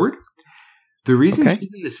Tanisha Howard. The reason she's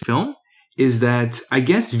in this film is that I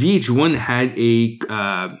guess VH1 had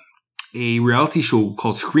a reality show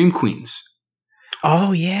called Scream Queens.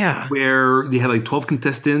 Oh, yeah. Where they had like 12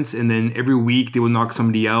 contestants, and then every week they would knock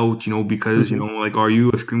somebody out, because, like, are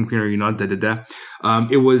you a Scream Queen or are you not?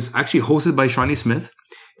 It was actually hosted by Shawnee Smith.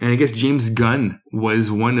 And I guess James Gunn was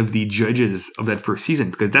one of the judges of that first season,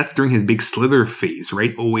 because that's during his big Slither phase,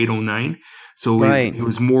 right? 08, 09. So he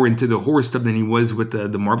was more into the horror stuff than he was with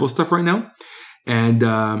the Marvel stuff right now. And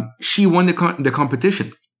she won the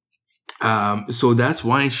competition. So that's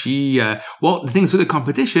why she, the thing is with the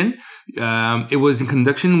competition, it was in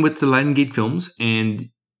conjunction with the Lion Gate Films, and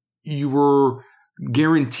you were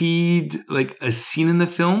guaranteed like a scene in the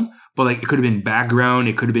film, but like it could have been background,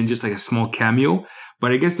 it could have been just like a small cameo.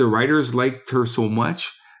 But I guess the writers liked her so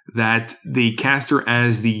much that they cast her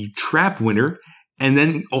as the trap winner, and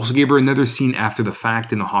then also gave her another scene after the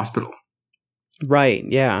fact in the hospital. Right,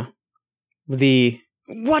 yeah.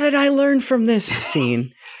 What did I learn from this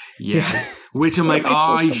scene? Yeah. Which I'm like,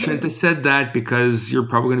 you shouldn't have said that because you're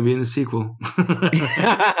probably going to be in the sequel.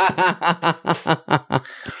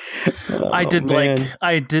 I did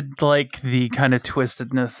like the kind of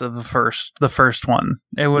twistedness of the first one.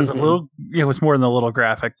 It was it was more than a little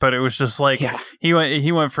graphic, but it was just like he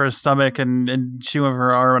went for his stomach and she went for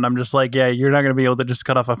her arm, and I'm just like, yeah, you're not going to be able to just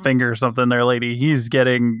cut off a finger or something there, lady. He's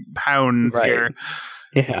getting pounds here.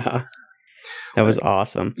 Yeah. That was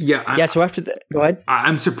awesome. Yeah. So after that, go ahead.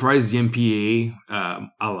 I'm surprised the MPA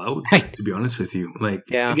allowed, to be honest with you. Like,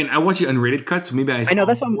 again, I watch the unrated cut, so maybe I know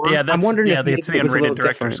that's what I'm wondering if it's the unrated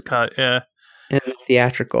director's cut. Yeah. And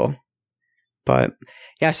theatrical. But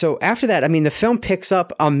yeah, so after that, I mean, the film picks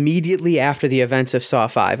up immediately after the events of Saw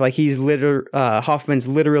 5. Like, Hoffman's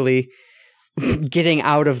literally getting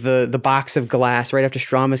out of the box of glass right after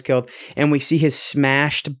Strahm is killed, and we see his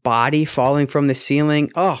smashed body falling from the ceiling.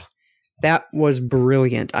 Oh, that was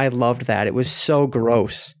brilliant. I loved that. It was so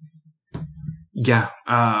gross. Yeah.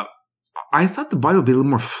 I thought the body would be a little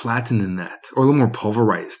more flattened than that, or a little more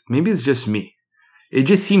pulverized. Maybe it's just me. It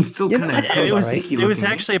just seems still kind of... It was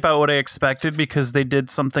actually about what I expected, because they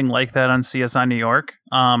did something like that on CSI New York.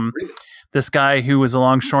 Really? This guy who was a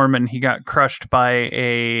longshoreman, he got crushed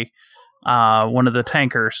by one of the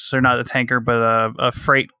tankers, or not a tanker, but a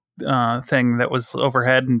freight thing that was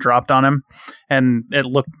overhead and dropped on him, and it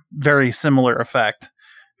looked very similar effect,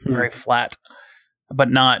 very flat, but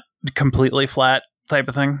not completely flat type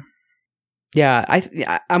of thing. Yeah,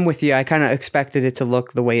 I'm with you. I kind of expected it to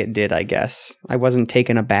look the way it did, I guess. I wasn't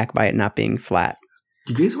taken aback by it not being flat.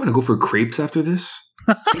 You guys want to go for crepes after this?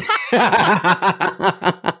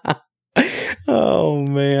 Oh,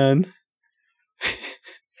 man.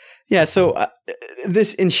 Yeah, so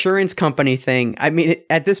this insurance company thing, I mean,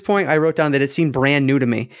 at this point, I wrote down that it seemed brand new to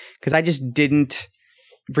me because I just didn't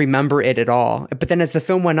remember it at all. But then as the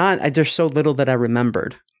film went on, there's so little that I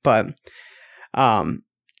remembered. But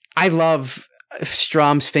I love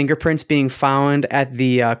Strahm's fingerprints being found at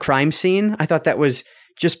the crime scene. I thought that was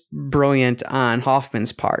just brilliant on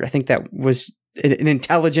Hoffman's part. I think that was an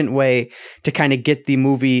intelligent way to kind of get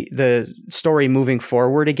the story moving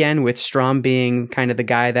forward again, with Strahm being kind of the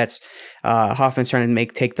guy that's Hoffman's trying to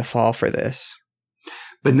take the fall for this.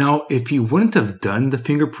 But now, if he wouldn't have done the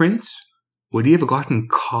fingerprints, would he have gotten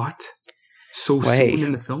caught so soon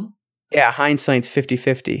in the film? Yeah, hindsight's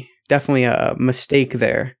 50-50. Definitely a mistake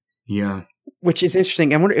there. Yeah. Which is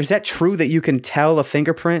interesting. I wonder, is that true that you can tell a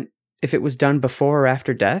fingerprint if it was done before or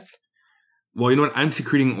after death? Well, you know what? I'm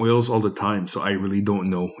secreting oils all the time, so I really don't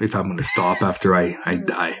know if I'm going to stop after I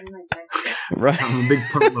die. Right. I'm a big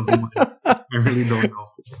puddle of mud. I really don't know.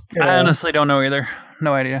 I honestly don't know either.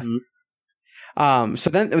 No idea. So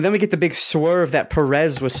then we get the big swerve that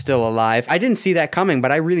Perez was still alive. I didn't see that coming,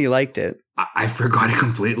 but I really liked it. I forgot it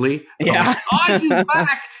completely. Yeah. Oh, she's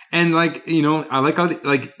back. And like, you know, I like how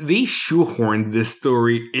they shoehorned this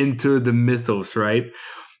story into the mythos, right?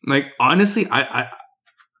 Like, honestly, I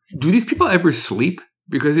do these people ever sleep?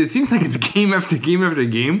 Because it seems like it's game after game after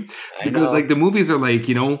game. Because like the movies are like,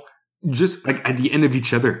 you know, just like at the end of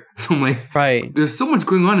each other. So I'm like, right. There's so much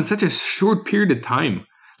going on in such a short period of time.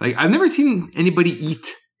 Like, I've never seen anybody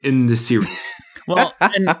eat in this series. Well,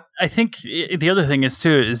 and I think the other thing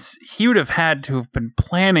is he would have had to have been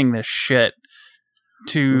planning this shit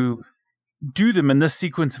to do them in this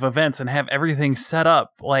sequence of events and have everything set up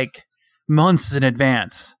like months in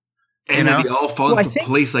advance. And they all fall into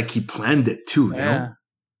place like he planned it too, you know?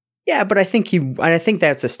 Yeah, but I think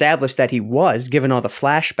that's established that he was, given all the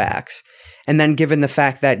flashbacks. And then given the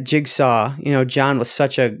fact that Jigsaw, you know, John was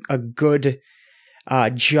such a good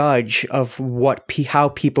judge of how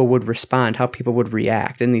people would respond, how people would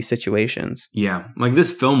react in these situations. Yeah, like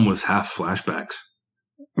this film was half flashbacks.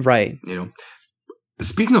 Right. You know,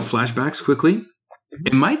 speaking of flashbacks, quickly,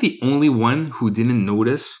 am I the only one who didn't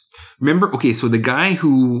notice? Remember, okay, so the guy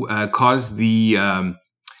who caused the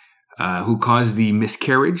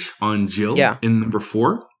miscarriage on Jill in number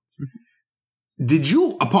 4. Did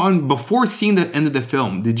you, before seeing the end of the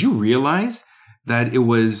film, did you realize that it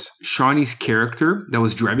was Shawnee's character that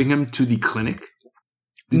was driving him to the clinic?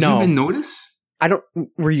 Did you even notice?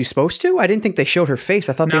 Were you supposed to? I didn't think they showed her face.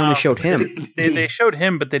 I thought they only showed him. They showed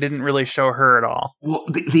him, but they didn't really show her at all. Well,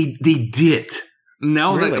 they did.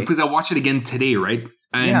 Now, because I watched it again today, right?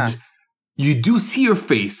 And you do see her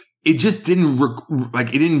face. It just didn't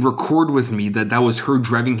it didn't record with me that was her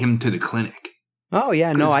driving him to the clinic. Oh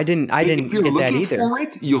yeah, no, I didn't get that either. If you're looking for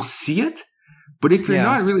it, you'll see it. But if you're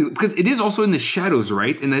not really, because it is also in the shadows,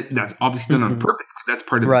 right? And that's obviously done on purpose. That's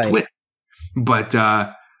part of the twist. But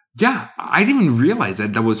I didn't even realize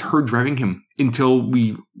that was her driving him until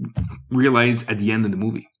we realized at the end of the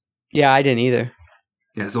movie. Yeah, I didn't either.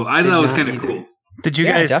 Yeah, so I thought it was kind of cool. Did you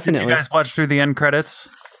guys watch through the end credits?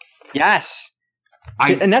 Yes.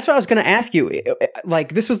 And that's what I was going to ask you.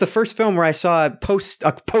 Like, this was the first film where I saw a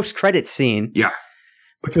post-credit scene. Yeah.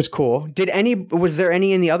 Which was cool. Was there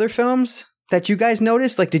any in the other films that you guys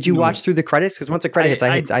noticed? Like, did you watch through the credits? Because once the credit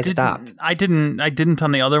hits, I stopped. I didn't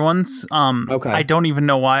on the other ones. Okay. I don't even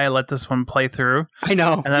know why I let this one play through. I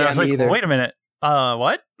know. And then I was like, wait a minute.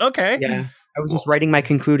 What? Okay. Yeah. I was just writing my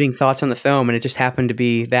concluding thoughts on the film, and it just happened to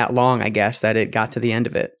be that long, I guess, that it got to the end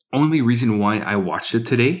of it. Only reason why I watched it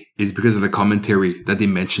today is because of the commentary that they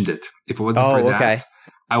mentioned it. If it wasn't for that,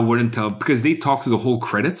 I wouldn't have, because they talked through the whole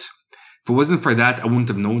credits. If it wasn't for that, I wouldn't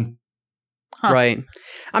have known. Huh. Right.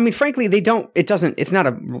 I mean, frankly, it's not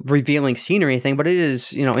a revealing scene or anything, but it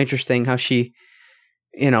is, you know, interesting how she,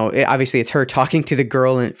 you know, obviously it's her talking to the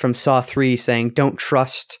girl from Saw 3 saying, don't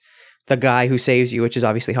trust the guy who saves you, which is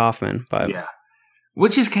obviously Hoffman. But yeah.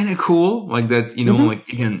 Which is kind of cool. Like that, you know, like,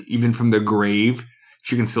 again, even from the grave,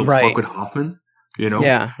 she can still fuck with Hoffman, you know?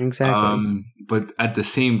 Yeah, exactly. But at the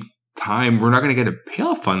same time, we're not going to get a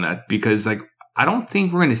payoff on that because, like, I don't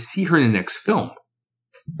think we're going to see her in the next film,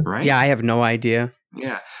 right? Yeah, I have no idea.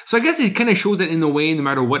 Yeah. So I guess it kind of shows that in a way, no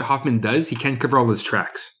matter what Hoffman does, he can't cover all his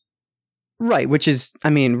tracks. Right, which is, I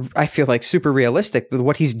mean, I feel like super realistic with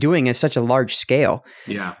what he's doing at such a large scale.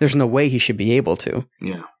 Yeah. There's no way he should be able to.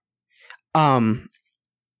 Yeah.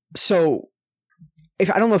 So,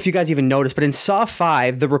 I don't know if you guys even noticed, but in Saw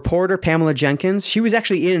 5, the reporter, Pamela Jenkins, she was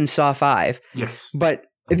actually in Saw 5. Yes. But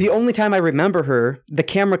the only time I remember her, the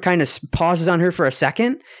camera kind of pauses on her for a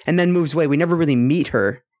second and then moves away. We never really meet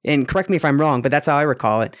her. And correct me if I'm wrong, but that's how I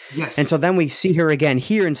recall it. Yes. And so then we see her again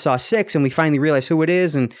here in Saw 6, and we finally realize who it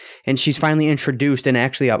is, and she's finally introduced and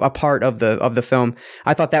actually a part of the film.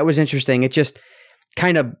 I thought that was interesting. It just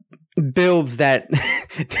kind of builds that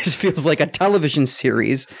this feels like a television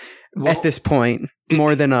series at this point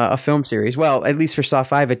more than a film series. Well, at least for Saw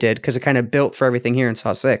 5 it did, because it kind of built for everything here in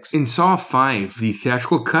Saw 6. In Saw 5, the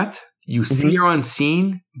theatrical cut, you see her on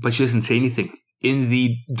scene, but she doesn't say anything. In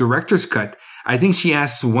the director's cut, I think she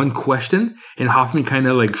asks one question and Hoffman kind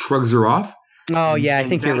of like shrugs her off. Oh, yeah, I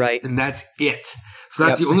think you're right. And that's it. So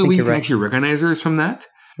that's the only way you can actually recognize her is from that.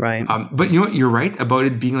 Right. But you know what? You're right about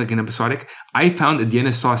it being like an episodic. I found at the end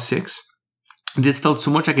of Saw 6, this felt so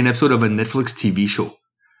much like an episode of a Netflix TV show.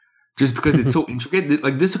 Just because it's so intricate.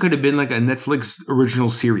 Like this could have been like a Netflix original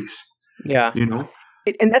series. Yeah. You know?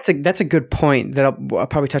 And that's a good point that I'll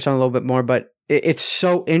probably touch on a little bit more. But it's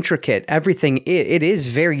so intricate. Everything, it is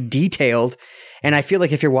very detailed. And I feel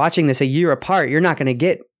like if you're watching this a year apart, you're not going to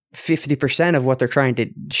get 50% of what they're trying to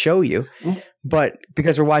show you. But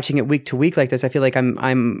because we're watching it week to week like this, I feel like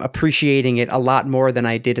I'm appreciating it a lot more than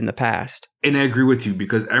I did in the past. And I agree with you,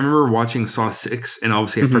 because I remember watching Saw 6 and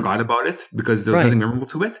obviously I forgot about it because there was nothing memorable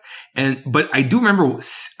to it. But I do remember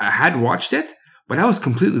I had watched it, but I was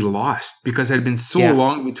completely lost because it had been so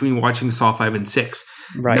long between watching Saw 5 and 6.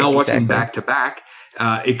 Right, now watching back to back,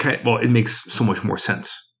 it makes so much more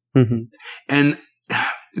sense. And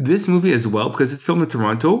this movie as well, because it's filmed in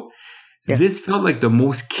Toronto, this felt like the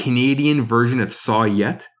most Canadian version of Saw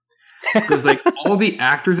yet. Because like all the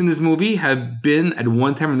actors in this movie have been at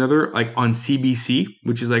one time or another like on CBC,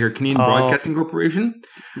 which is like our Canadian Broadcasting Corporation.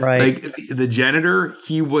 Right. Like the janitor,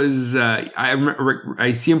 he was. I remember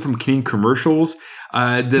I see him from Canadian commercials.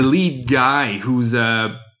 The lead guy who's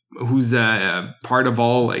part of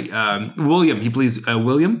all like William. He plays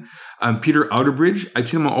William. Peter Outerbridge. I've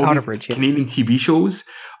seen him on all these Canadian TV shows.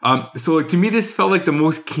 So to me, this felt like the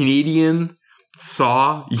most Canadian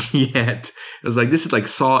Saw yet. It was like, this is like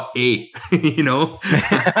Saw A, you know?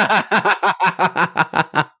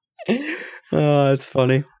 Oh, that's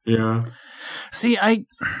funny. Yeah. See, I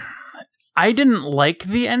didn't like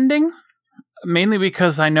the ending, mainly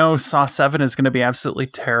because I know Saw 7 is going to be absolutely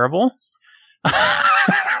terrible.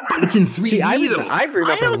 It's in 3D. See, I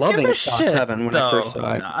remember loving Saw 7 when I first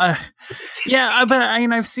saw it. But I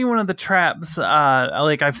mean, I've seen one of the traps.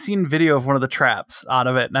 Like I've seen video of one of the traps out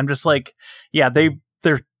of it, and I'm just like, yeah, they're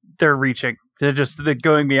reaching. They're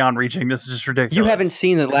going beyond reaching. This is just ridiculous. You haven't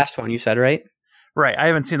seen the last one, you said, right? Right. I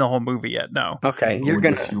haven't seen the whole movie yet. No. Okay, you're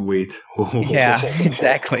gonna wait. Yeah,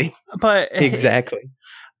 exactly. But exactly.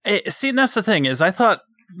 See, and that's the thing is, I thought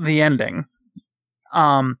the ending,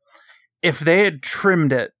 if they had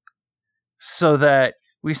trimmed it so that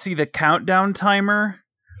we see the countdown timer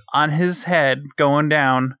on his head going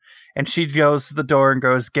down, and she goes to the door and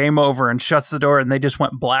goes game over and shuts the door, and they just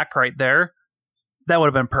went black right there, that would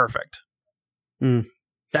have been perfect.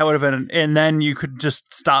 That would have been, and then you could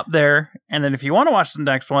just stop there. And then if you want to watch the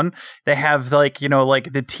next one, they have like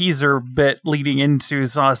the teaser bit leading into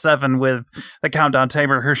Saw 7 with the countdown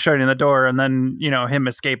timer, her shutting the door, and then, him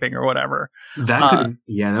escaping or whatever. That would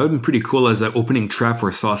have been pretty cool as an opening trap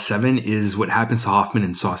for Saw 7 is what happens to Hoffman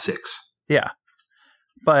in Saw 6. Yeah.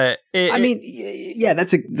 But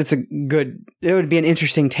that's a good, it would be an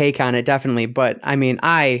interesting take on it, definitely. But I mean,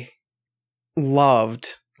 I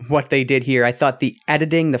loved what they did here. I thought the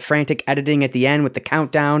frantic editing at the end with the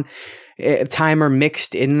countdown timer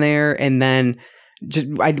mixed in there, and then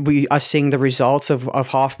us seeing the results of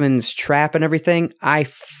Hoffman's trap and everything. I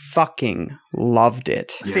fucking loved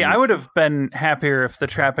it. See, I would have been happier if the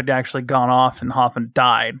trap had actually gone off and Hoffman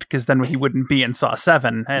died, because then he wouldn't be in Saw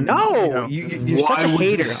 7. And you're such a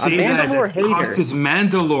hater. A Mandalore hater. Cost is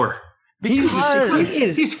Mandalore.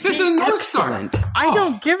 He's fizzing North Star. I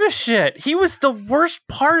don't give a shit. He was the worst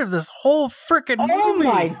part of this whole freaking movie. Oh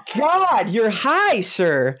my god, you're high,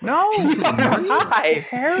 sir. No, you're high.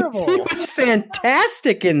 Terrible. He was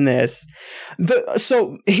fantastic in this.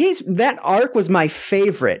 That arc was my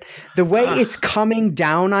favorite. The way it's coming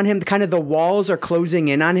down on him, kind of the walls are closing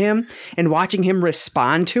in on him, and watching him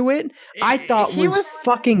respond to it, I thought was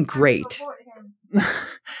fucking great.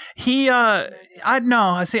 I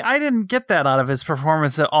didn't get that out of his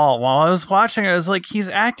performance at all. While I was watching, I was like, he's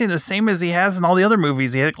acting the same as he has in all the other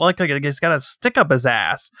movies. He's got a stick up his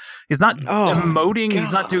ass. He's not emoting. God.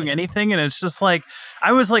 He's not doing anything. And it's just like,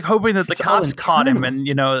 I was like hoping that the cops caught him, and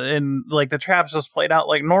and like the traps just played out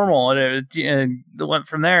like normal, and it went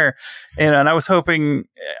from there. And I was hoping,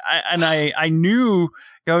 I knew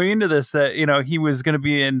going into this that he was going to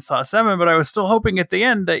be in Saw 7, but I was still hoping at the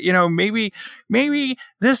end that maybe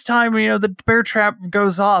this time the bear trap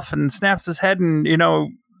goes off and snaps his head, and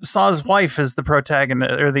Saw's wife is the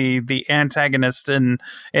protagonist or the antagonist in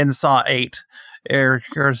Saw 8 or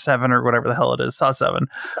 7 or whatever the hell it is, Saw 7.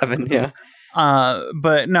 7, yeah.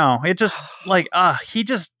 But no, it just like he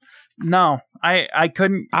just. No, I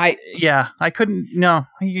couldn't. I couldn't. No,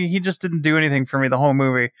 he just didn't do anything for me the whole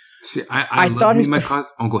movie. See, I thought his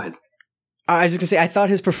go ahead. I was just gonna say, I thought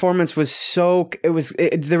his performance was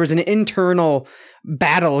there was an internal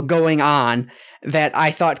battle going on that I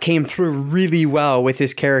thought came through really well with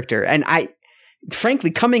his character. And frankly,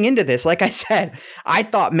 coming into this, like I said, I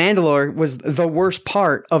thought Mandalore was the worst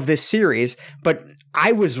part of this series, but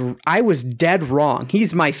I was dead wrong.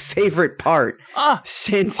 He's my favorite part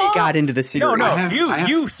since he got into the series. No,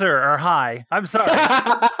 you, sir, are high. I'm sorry.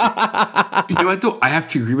 You know what, though? I have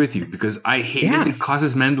to agree with you, because I hated the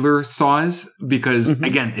Causes Mandalore Saws, because,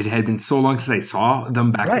 again, it had been so long since I saw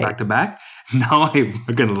them back to back. now I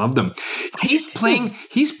fucking love them. He's playing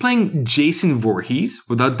Jason Voorhees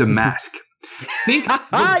without the mask. You're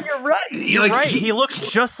right. You're right. He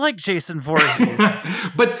looks just like Jason Voorhees.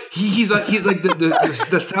 But he's like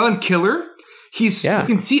the silent killer. You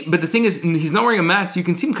can see, but the thing is, he's not wearing a mask. You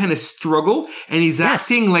can see him kind of struggle, and he's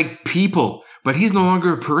acting like people, but he's no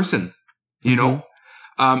longer a person. You know,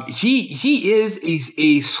 he is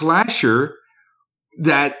a slasher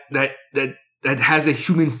that has a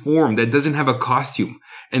human form, that doesn't have a costume,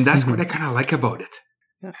 and that's what I kind of like about it.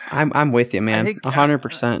 I'm with you, man.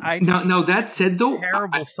 100%. Now that said, though,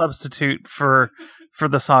 terrible substitute for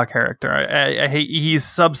the Saw character. I hate. He's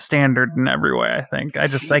substandard in every way. I think.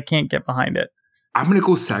 I can't get behind it. I'm gonna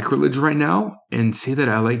go sacrilege right now and say that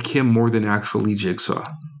I like him more than actually Jigsaw.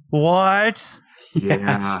 What?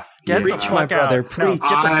 Yeah. Get the fuck out. Brother. Preach.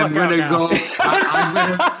 I'm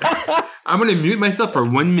gonna mute myself for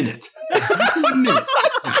 1 minute. 1 minute.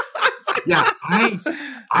 Yeah, I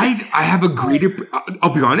have a great. I'll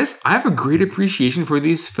be honest. I have a great appreciation for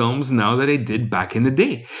these films now that I did back in the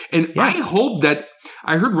day, and I hope that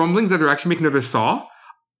I heard rumblings that they're actually making another Saw.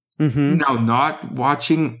 Now, not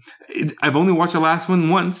watching. I've only watched the last one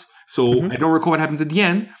once, so I don't recall what happens at the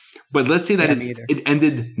end. But let's say that it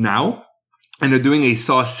ended now, and they're doing a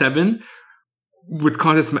Saw 7 with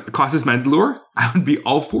Costas Mandylor. I would be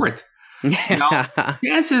all for it. Now,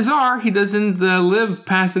 chances are he doesn't live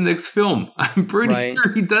past the next film. I'm pretty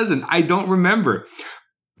sure he doesn't. I don't remember.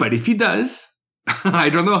 But if he does, I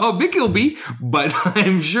don't know how big he'll be, but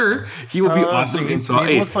I'm sure he will be awesome in Saw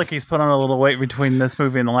 8. It looks like he's put on a little weight between this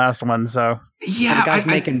movie and the last one, so... Yeah, the guy's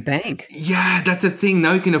making bank. Yeah, that's the thing.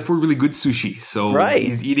 Now he can afford really good sushi. So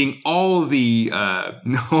he's eating all the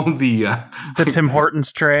Tim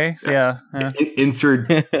Hortons tray. Yeah. Insert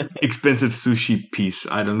expensive sushi piece.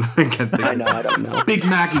 I don't know. I don't know. Big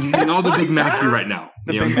Mackey. He's eating all the Big Mackey right now.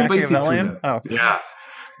 The Big Machiavellian? Oh. Yeah.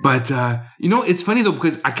 But, it's funny, though,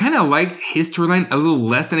 because I kind of liked his storyline a little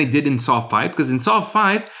less than I did in Saw 5. Because in Saw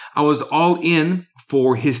 5, I was all in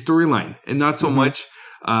for his storyline and not so much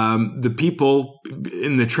the people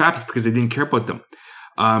in the traps because I didn't care about them.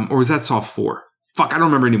 Or was that Saw 4? Fuck, I don't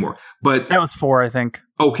remember anymore. But that was 4, I think.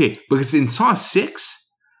 Okay, because in Saw 6,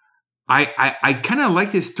 I kind of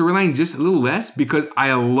liked his storyline just a little less because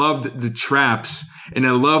I loved the traps and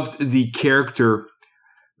I loved the character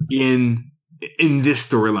in this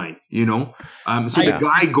storyline, you know? So the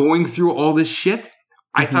guy going through all this shit,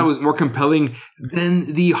 I thought it was more compelling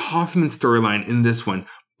than the Hoffman storyline in this one.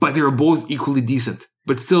 But they were both equally decent,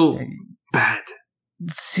 but still bad.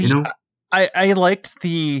 See, you know? I liked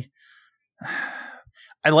the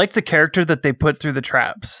character that they put through the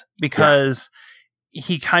traps because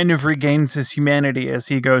he kind of regains his humanity as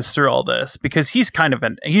he goes through all this because he's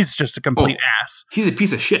he's just a complete ass. He's a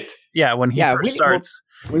piece of shit. Yeah, when he first starts.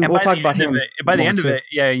 We'll talk about him. By the end of it,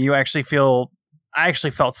 you actually I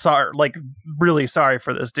actually felt really sorry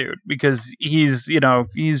for this dude because he's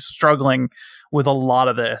struggling with a lot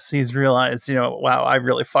of this. He's realized, wow, I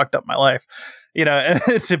really fucked up my life,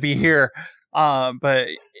 to be here. But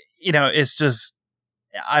it's just,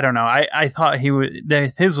 I don't know. I thought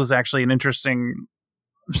his was actually an interesting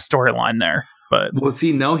storyline there. But well,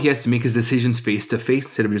 see, now he has to make his decisions face to face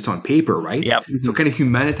instead of just on paper, right? Yep. So it kind of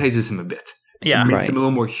humanitizes him a bit. Yeah, makes him a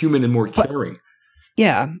little more human and more caring.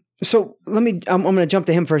 Yeah. So let me. I'm going to jump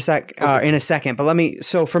to him for in a second. But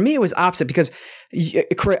So for me, it was opposite because,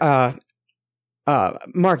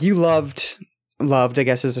 Mark, you loved. I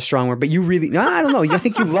guess is a strong word, but you really. No, I don't know. I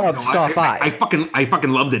think you loved Saw 5. I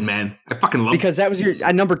fucking loved it, man. I fucking loved it because that was your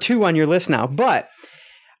number 2 on your list now. But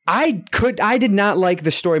I did not like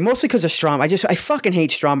the story mostly because of Strom. I fucking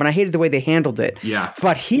hate Strom, and I hated the way they handled it. Yeah.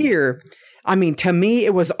 But here. I mean, to me,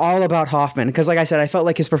 it was all about Hoffman because, like I said, I felt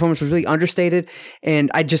like his performance was really understated, and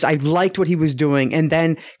I liked what he was doing. And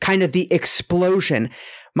then, kind of the explosion.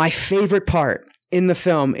 My favorite part in the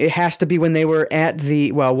film, it has to be when they were at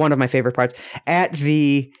one of my favorite parts at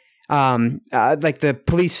the like the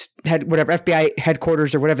police FBI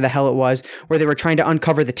headquarters or whatever the hell it was, where they were trying to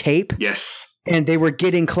uncover the tape. Yes. And they were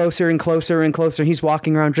getting closer and closer and closer. He's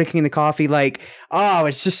walking around drinking the coffee like, oh,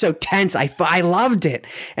 it's just so tense. I loved it.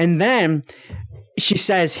 And then she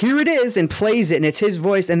says, here it is, and plays it, and it's his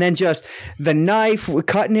voice. And then just the knife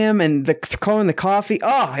cutting him and calling the coffee.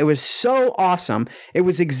 Oh, it was so awesome. It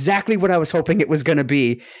was exactly what I was hoping it was going to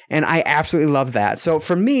be. And I absolutely loved that. So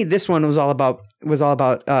for me, this one was all about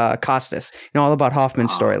Costas, all about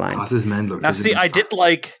Hoffman's storyline. Costas Mandylor. Now, see, I did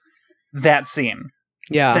like that scene.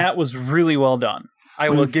 Yeah. That was really well done. I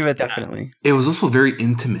will give it definitely. It was also very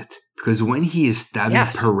intimate because when he is stabbing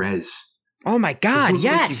Perez, Oh my God,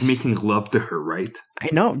 yes! Like he's making love to her, right? I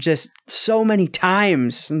know, just so many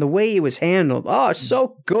times, and the way it was handled. Oh,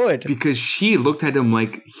 so good. Because she looked at him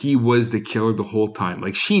like he was the killer the whole time.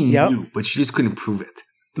 Like she knew, but she just couldn't prove it.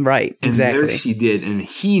 Right, and exactly. There she did, and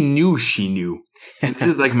he knew she knew. And this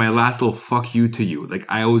is like my last little fuck you to you. Like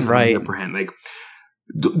I always have the upper hand. Like,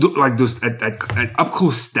 like those at up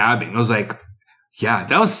close stabbing. I was like, yeah,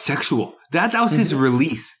 that was sexual. That was his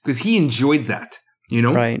release because he enjoyed that. You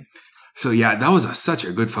know, right? So yeah, that was such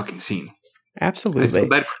a good fucking scene. Absolutely. I feel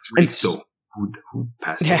bad for Drake though, who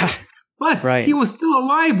passed away. But he was still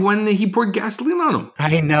alive when he poured gasoline on him.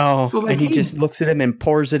 I know. So, like, and he just looks at him and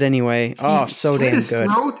pours it anyway. Oh, so damn good. Slit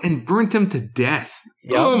his throat and burnt him to death.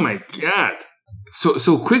 Yep. Oh my God.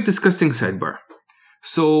 So quick disgusting sidebar.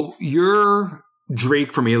 So you're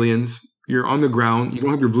Drake from Aliens. You're on the ground. You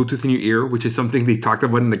don't have your Bluetooth in your ear, which is something they talked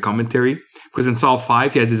about in the commentary. Because in Saw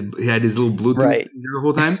 5, he had his little Bluetooth the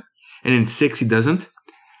whole time. And in 6, he doesn't.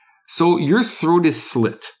 So your throat is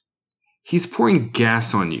slit. He's pouring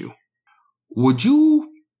gas on you. Would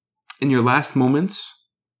you, in your last moments,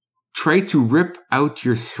 try to rip out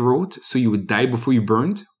your throat so you would die before you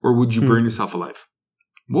burned? Or would you burn yourself alive?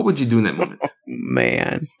 What would you do in that moment?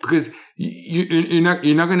 Man. Because you're not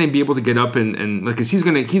going to be able to get up and like, cause he's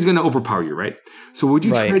going to overpower you, right? So would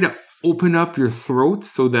you try to open up your throat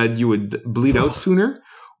so that you would bleed out sooner?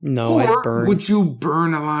 No, I'd burn. Would you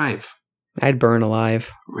burn alive? I'd burn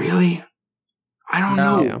alive. Really? I don't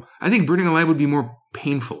know. Yeah. I think burning alive would be more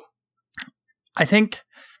painful. I think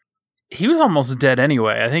he was almost dead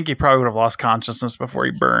anyway. I think he probably would have lost consciousness before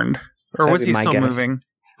he burned. Or was he still moving?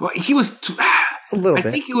 Well, he was... a little bit.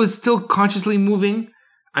 I think he was still consciously moving.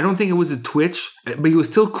 I don't think it was a twitch, but he was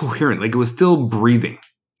still coherent. Like, it was still breathing.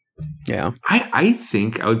 Yeah. I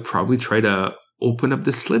think I would probably try to open up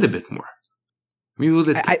the slit a bit more. Maybe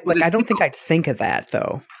I don't think I'd think of that,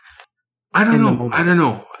 though. I don't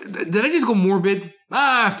know. Did I just go morbid?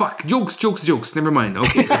 Fuck. Jokes. Never mind.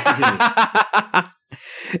 Okay.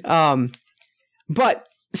 But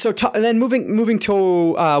so then moving to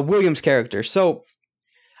William's character. So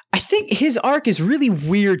I think his arc is really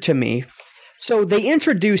weird to me. So they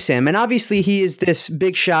introduce him, and obviously he is this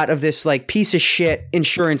big shot of this like piece of shit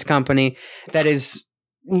insurance company that is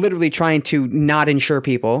literally trying to not insure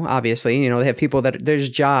people. Obviously, they have people that there's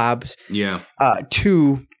jobs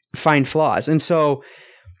to find flaws. And so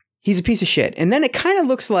he's a piece of shit. And then it kind of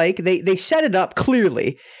looks like they set it up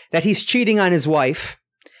clearly that he's cheating on his wife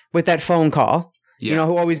with that phone call. Yeah.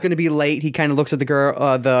 Who always going to be late. He kind of looks at the girl,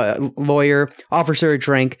 the lawyer, offers her a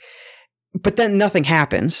drink, but then nothing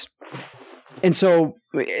happens. And so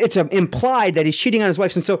it's implied that he's cheating on his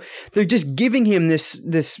wife. And so they're just giving him this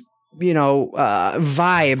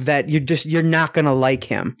vibe that you're not going to like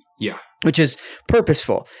him. Yeah. Which is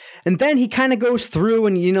purposeful. And then he kind of goes through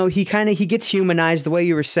and, he gets humanized the way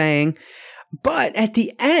you were saying. But at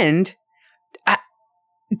the end,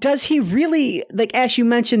 does he really, like, as you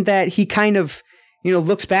mentioned that he kind of,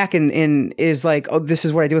 looks back and is like, oh, this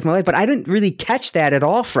is what I do with my life. But I didn't really catch that at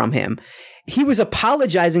all from him. He was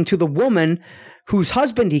apologizing to the woman whose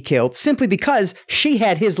husband he killed simply because she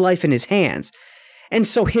had his life in his hands. And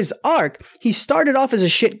so his arc, he started off as a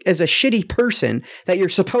shitty person that you're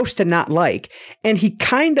supposed to not like. And he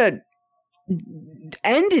kind of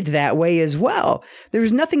ended that way as well. There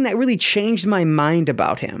was nothing that really changed my mind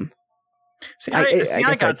about him.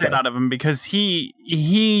 I got that out of him because he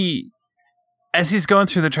as he's going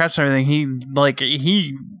through the traps and everything,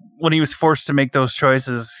 when he was forced to make those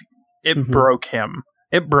choices, it broke him.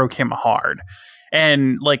 It broke him hard.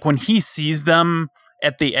 And like when he sees them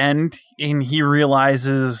at the end and he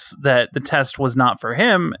realizes that the test was not for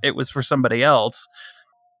him, it was for somebody else.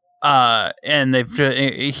 And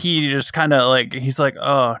he just kind of like, he's like,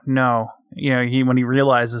 oh no, when he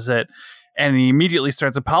realizes it, and he immediately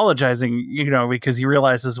starts apologizing, because he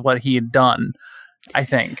realizes what he had done, I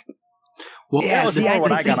think. Well, yeah,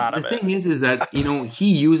 I got out of it. The thing is that,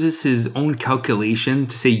 he uses his own calculation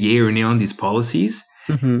to say yay or nay on these policies.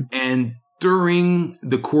 Mm-hmm. And during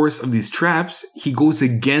the course of these traps, he goes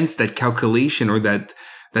against that calculation or that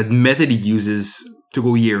method he uses to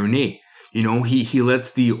go yay or nay. He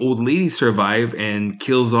lets the old lady survive and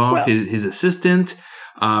kills off his assistant.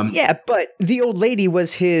 But the old lady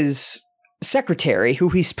was his secretary who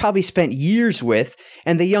he's probably spent years with,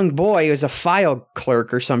 and the young boy is a file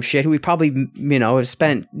clerk or some shit who he probably has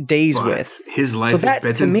spent days with. His life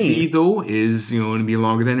expectancy though is going to be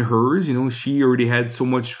longer than hers. She already had so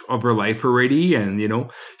much of her life already, and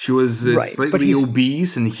she was slightly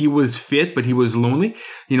obese, and he was fit, but he was lonely.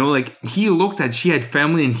 He looked at she had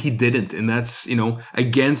family and he didn't, and that's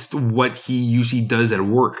against what he usually does at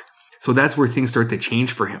work. So that's where things start to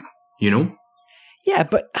change for him. you know? Yeah,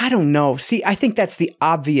 but I don't know. See, I think that's the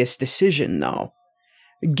obvious decision, though,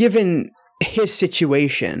 given his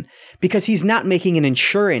situation, because he's not making an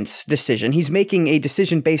insurance decision. He's making a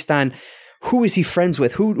decision based on who is he friends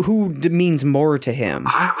with, who means more to him.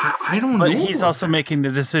 I don't know. But he's also making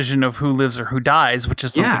the decision of who lives or who dies, which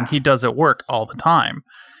is something he does at work all the time.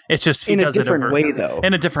 It's just he does it in a different way, though.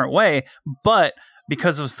 In a different way, but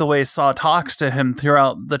because of the way Saw talks to him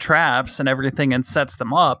throughout the traps and everything and sets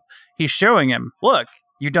them up, he's showing him, look,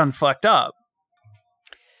 you done fucked up.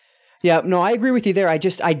 Yeah, no, I agree with you there. I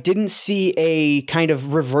didn't see a kind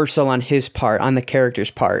of reversal on his part, on the character's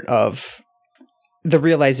part, of the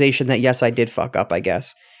realization that, yes, I did fuck up, I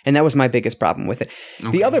guess. And that was my biggest problem with it.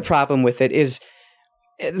 Okay. The other problem with it is,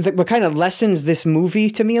 what kind of lessens this movie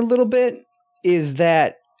to me a little bit is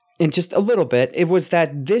that, and just a little bit, it was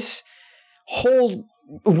that this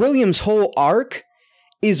William's whole arc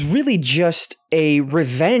is really just a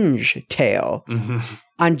revenge tale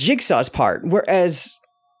on Jigsaw's part. Whereas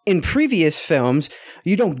in previous films,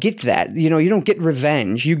 you don't get that. You don't get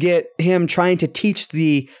revenge. You get him trying to teach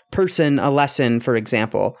the person a lesson, for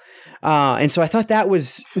example. And so I thought that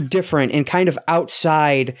was different and kind of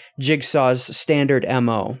outside Jigsaw's standard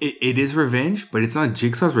MO. It is revenge, but it's not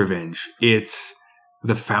Jigsaw's revenge. It's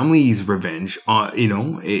the family's revenge.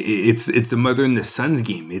 It's the mother and the son's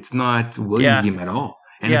game. It's not William's game at all.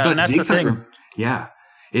 And it's not that's Jigsaw's the thing.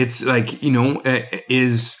 It's like,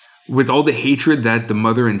 is with all the hatred that the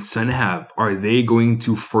mother and son have, are they going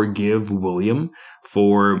to forgive William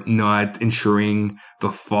for not ensuring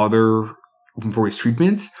the father for his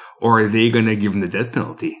treatments, or are they going to give him the death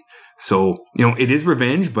penalty? So, it is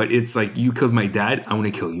revenge, but it's like, you killed my dad, I want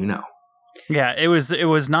to kill you now. Yeah, it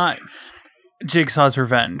was not Jigsaw's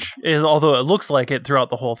revenge, although it looks like it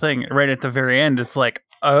throughout the whole thing. Right at the very end, it's like,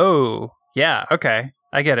 oh, yeah, okay,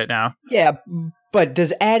 I get it now. Yeah, but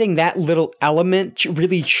does adding that little element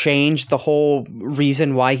really change the whole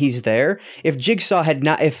reason why he's there? If Jigsaw had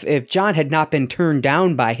not, if John had not been turned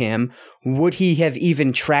down by him, would he have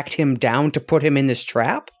even tracked him down to put him in this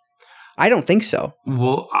trap? I don't think so.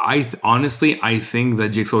 Well, I think that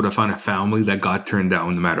Jigsaw would have found a family that got turned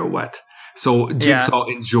down no matter what. So Jigsaw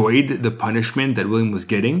enjoyed the punishment that William was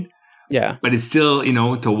getting. Yeah. But it's still,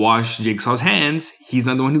 to wash Jigsaw's hands, he's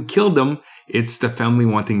not the one who killed them. It's the family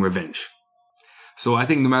wanting revenge. So I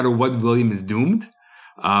think no matter what, William is doomed,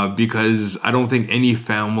 because I don't think any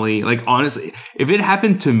family, like, honestly, if it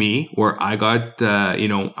happened to me where I got, I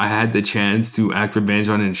had the chance to act revenge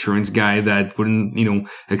on an insurance guy that wouldn't,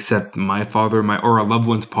 accept my father or a loved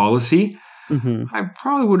one's policy, I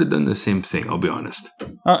probably would have done the same thing, I'll be honest.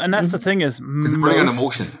 And that's the thing is, it's bringing on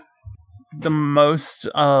emotion. Most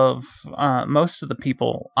of the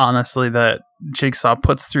people, honestly, that Jigsaw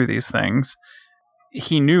puts through these things,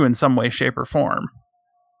 he knew in some way, shape, or form.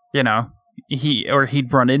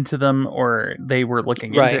 He'd run into them, or they were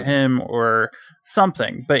looking into him, or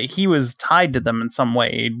something. But he was tied to them in some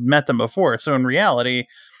way. He'd met them before, so in reality,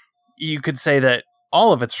 you could say that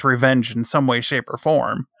all of it's revenge in some way, shape, or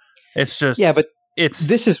form. It's just but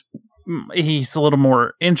he's a little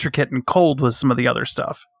more intricate and cold with some of the other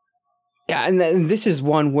stuff. Yeah, and this is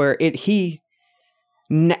one where the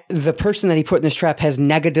person that he put in this trap has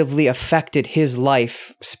negatively affected his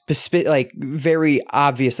life, very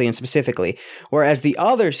obviously and specifically. Whereas the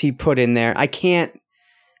others he put in there, I can't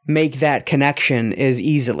make that connection as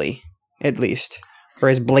easily, at least, or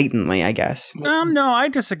as blatantly, I guess. No, I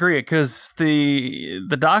disagree, because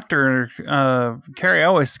the doctor, Cary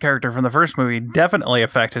Elwes' character from the first movie, definitely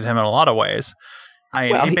affected him in a lot of ways.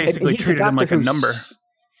 He basically treated him like a number.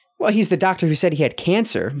 Well, he's the doctor who said he had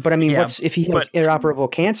cancer, but I mean, if he has inoperable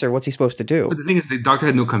cancer, what's he supposed to do? But the thing is, the doctor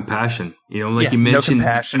had no compassion. You mentioned, no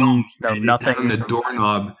compassion, nothing. On the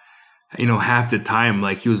doorknob, half the time,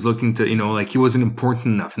 like he was looking to, like he wasn't important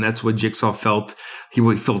enough, and that's what Jigsaw felt.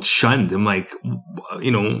 He felt shunned. I'm like,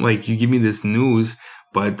 like you give me this news,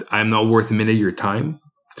 but I'm not worth a minute of your time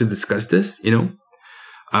to discuss this.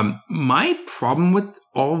 My problem with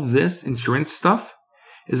all of this insurance stuff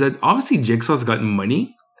is that obviously Jigsaw's gotten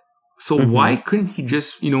money. So why couldn't he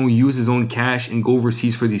just, use his own cash and go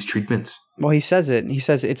overseas for these treatments? Well, he says it. He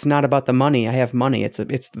says it's not about the money. I have money. It's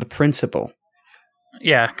the principle.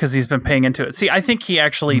 Yeah, because he's been paying into it. See, I think he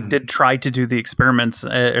actually did try to do the experiments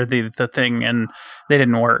or the thing, and they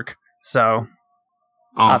didn't work. So,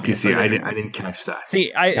 okay. See, I didn't catch that.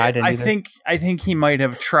 See, I think he might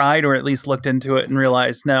have tried, or at least looked into it and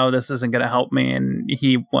realized, no, this isn't going to help me, and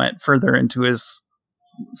he went further into his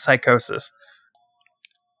psychosis.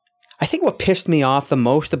 I think what pissed me off the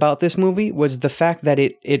most about this movie was the fact that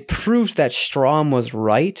it proves that Strahm was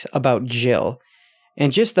right about Jill.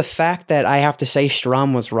 And just the fact that I have to say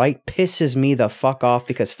Strahm was right pisses me the fuck off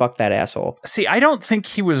because fuck that asshole. See, I don't think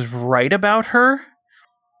he was right about her.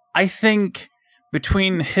 I think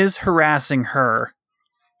between his harassing her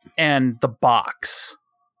and the box,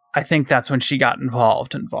 I think that's when she got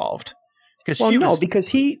involved.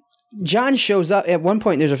 Because John shows up at one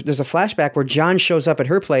point. There's a flashback where John shows up at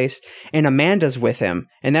her place and Amanda's with him,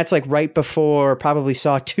 and that's like right before probably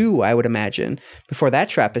Saw 2, I would imagine, before that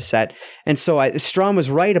trap is set. And so Strahm was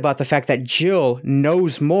right about the fact that Jill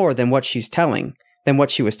knows more than what she was telling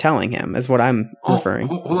him, is what I'm referring.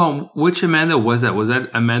 Hold on, which Amanda was that? Was that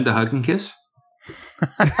Amanda Hug and Kiss?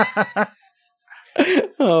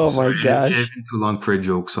 Oh Sorry, my god! It's been too long for a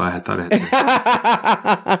joke, so I thought I had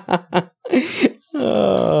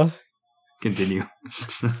to. Continue.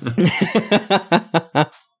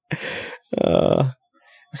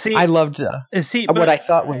 See, I loved what I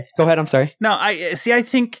thought was. Go ahead. I'm sorry. No, I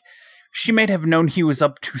think she might have known he was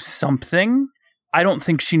up to something. I don't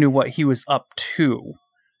think she knew what he was up to.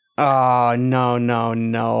 Oh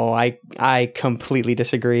no! I completely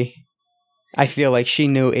disagree. I feel like she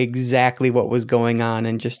knew exactly what was going on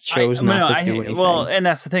and just chose not to do anything. Well, and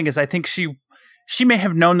that's the thing is, I think she may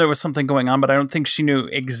have known there was something going on, but I don't think she knew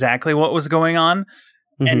exactly what was going on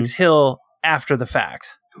until after the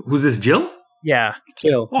fact. Who's this, Jill? Yeah.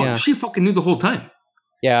 Jill. Oh, yeah. She fucking knew the whole time.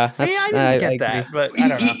 Yeah. See, I didn't get that, but I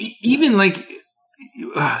don't know. Even like,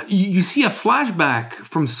 you see a flashback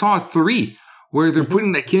from Saw 3 where they're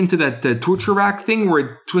putting that kid into that torture rack thing where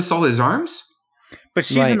it twists all his arms. But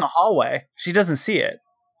she's in the hallway. She doesn't see it.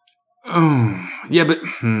 Oh, yeah, but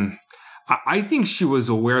I think she was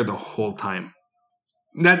aware the whole time.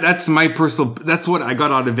 That's my personal. That's what I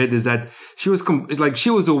got out of it, is that she was she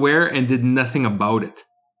was aware and did nothing about it.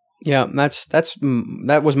 Yeah,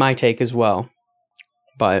 that was my take as well.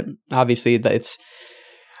 But obviously, it's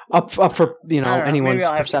up for anyone's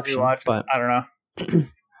perception. But I don't know.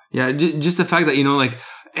 Yeah, just the fact that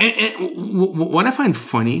and what I find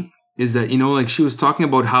funny is that she was talking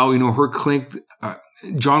about how her clinic.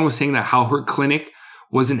 John was saying that how her clinic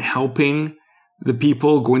wasn't helping the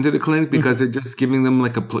people going to the clinic because they're just giving them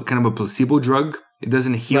like a kind of a placebo drug. It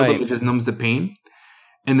doesn't heal them; it just numbs the pain.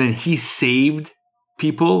 And then he saved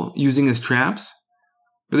people using his traps,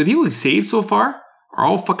 but the people he saved so far are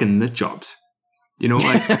all fucking nut jobs.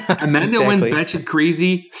 Amanda went batshit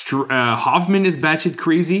crazy. Hoffman is batshit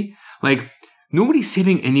crazy. Like, nobody's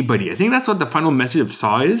saving anybody. I think that's what the final message of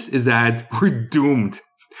Saw is that we're doomed.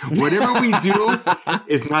 Whatever we do,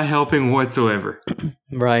 it's not helping whatsoever.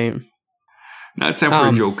 Right. Now it's time for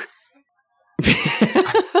a joke.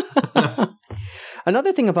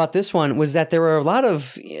 Another thing about this one was that there were a lot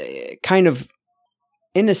of kind of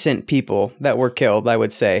innocent people that were killed, I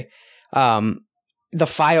would say. The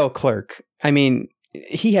file clerk, I mean,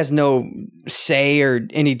 he has no say or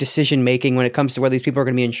any decision making when it comes to whether these people are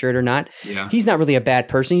going to be insured or not. Yeah. He's not really a bad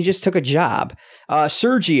person. He just took a job.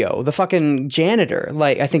 Sergio, the fucking janitor,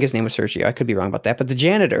 I think his name was Sergio. I could be wrong about that, but the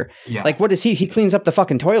janitor, what is he? He cleans up the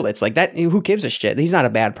fucking toilets like that. Who gives a shit? He's not a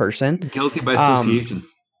bad person. Guilty by association.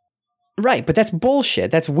 Right. But that's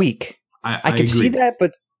bullshit. That's weak. I can see that,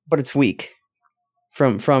 but it's weak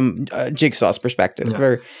from Jigsaw's perspective.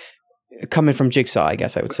 Yeah. Coming from Jigsaw, I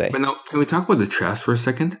guess I would say. But now, can we talk about the traps for a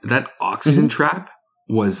second? That oxygen trap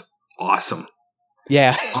was awesome.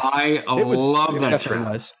 Yeah. I love that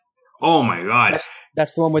trap. Oh my God.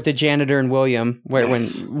 That's the one with the janitor and William, when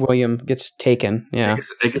William gets taken. Yeah. I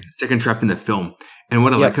guess the second trap in the film. And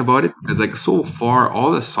what I like about it is so far,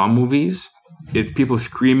 all the Saw movies, it's people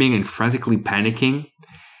screaming and frantically panicking.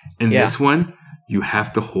 And this one, you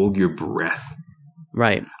have to hold your breath.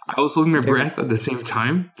 Right. I was holding my breath at the same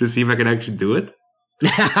time to see if I could actually do it.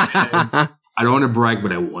 I don't want to brag,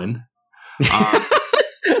 but I won. I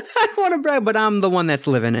don't want to brag, but I'm the one that's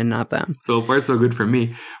living and not them. So far, so good for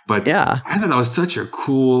me. But I thought that was such a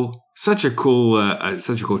cool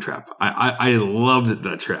trap. I loved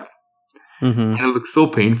that trap. And it looked so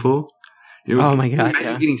painful. Oh my God.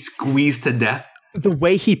 Imagine getting squeezed to death. The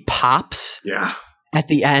way he pops at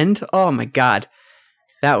the end. Oh my God.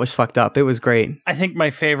 That was fucked up. It was great. I think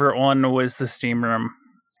my favorite one was the steam room.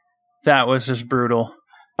 That was just brutal.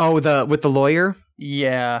 Oh, with the lawyer?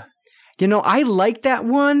 Yeah. I liked that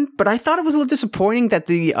one, but I thought it was a little disappointing that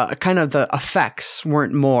the kind of the effects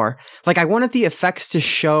weren't more. I wanted the effects to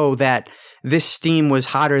show that this steam was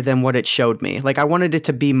hotter than what it showed me. I wanted it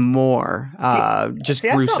to be more just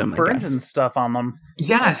gruesome. I saw burns and stuff on them.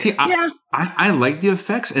 Yeah, see, I like the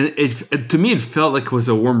effects, and to me it felt like it was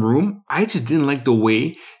a warm room. I just didn't like the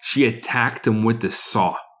way she attacked him with the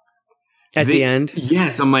saw at the end.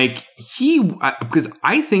 Yes, I'm like because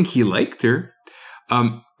I think he liked her.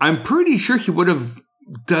 I'm pretty sure he would have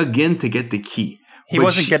dug in to get the key. He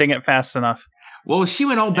wasn't getting it fast enough. Well, she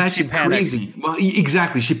went all batshit crazy. Well,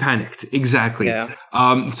 exactly. She panicked. Exactly. Yeah.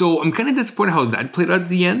 So I'm kind of disappointed how that played out at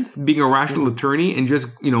the end, being a rational attorney and just,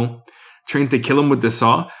 trying to kill him with the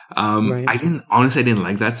saw. Right. I didn't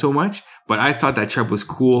like that so much, but I thought that trap was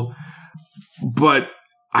cool. But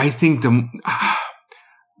I think I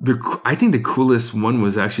think the coolest one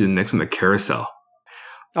was actually the next one, the carousel.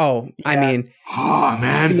 Oh, yeah. I mean,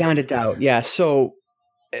 man, beyond a doubt. Yeah. So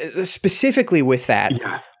specifically with that,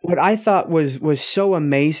 what I thought was so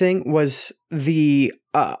amazing was the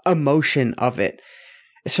emotion of it.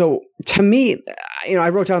 So to me, I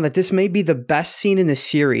wrote down that this may be the best scene in the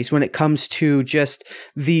series when it comes to just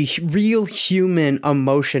the real human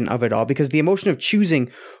emotion of it all, because the emotion of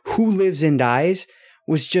choosing who lives and dies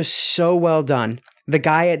was just so well done. The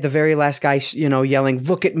guy at the very last guy, yelling,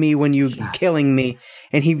 "Look at me when you're killing me,"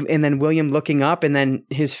 and then William looking up, and then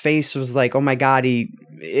his face was like, "Oh my God,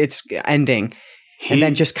 it's ending," and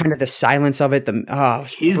then just kind of the silence of it. It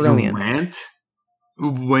was brilliant. Rant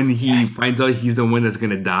when he finds out he's the one that's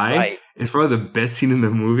gonna die, it's probably the best scene in the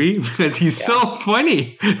movie because he's so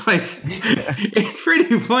funny. Like it's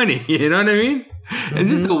pretty funny, you know what I mean? Mm-hmm. And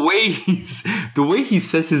just the way he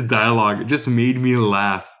says his dialogue, it just made me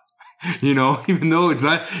laugh. Even though it's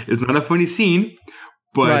not a funny scene,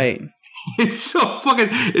 but it's so fucking,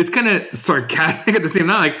 it's kind of sarcastic at the same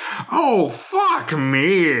time. Like, oh fuck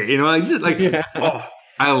me, oh,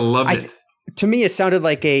 I loved it. To me, it sounded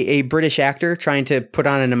like a British actor trying to put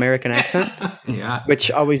on an American accent,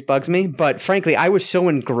 which always bugs me. But frankly, I was so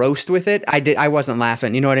engrossed with it, I wasn't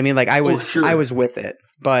laughing. You know what I mean? Like I was with it.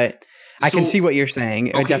 But I can see what you're saying.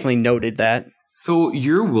 Okay. I definitely noted that. So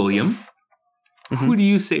you're William. Mm-hmm. Who do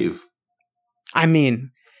you save? I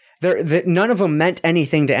mean, none of them meant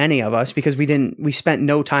anything to any of us because we spent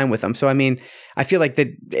no time with them. So I mean, I feel like that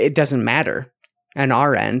it doesn't matter on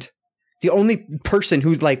our end. The only person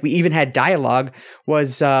who we even had dialogue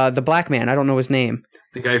was the black man. I don't know his name.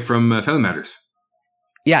 The guy from Family Matters.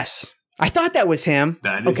 Yes. I thought that was him.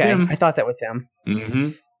 That is him. I thought that was him.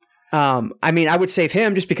 Mm-hmm. I mean, I would save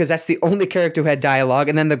him just because that's the only character who had dialogue,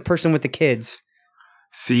 and then the person with the kids.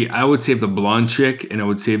 See, I would save the blonde chick, and I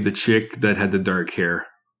would save the chick that had the dark hair.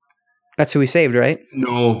 That's who he saved, right?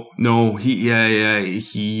 No. He.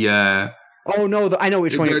 Oh no! I know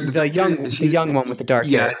which one. The young one with the dark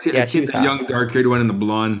hair. It's the young dark-haired one and the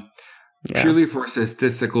blonde, purely for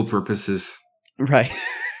statistical purposes. Right.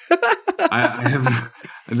 I have.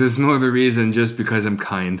 There's no other reason, just because I'm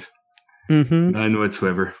kind. Mm-hmm. None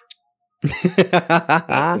whatsoever. That's what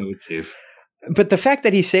I would save. But the fact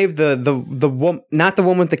that he saved the woman, not the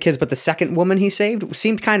woman with the kids, but the second woman he saved,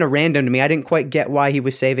 seemed kind of random to me. I didn't quite get why he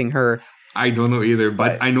was saving her. I don't know either,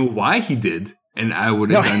 but I know why he did, and I would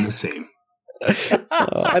have done the same.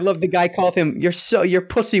 I love the guy called him, you're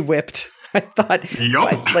pussy whipped. I thought,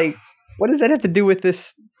 what does that have to do with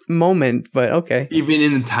this moment? But okay. Even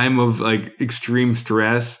in a time of extreme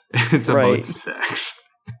stress, it's about sex.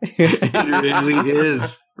 It really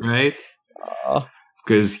is, right?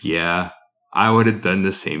 Because I would have done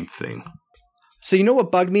the same thing. So you know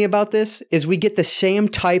what bugged me about this is we get the same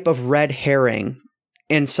type of red herring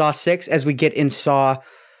in Saw 6 as we get in Saw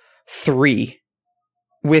 3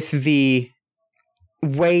 with the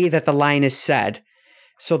way that the line is said.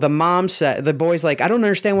 So the mom said, the boy's like, I don't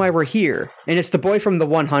understand why we're here. And it's the boy from the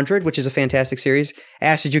 100, which is a fantastic series.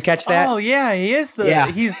 Ash, did you catch that? Oh, yeah, he is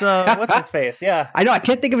he's what's his face? Yeah. I know, I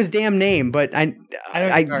can't think of his damn name, but I know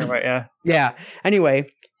what you're talking about, yeah. Yeah. Anyway,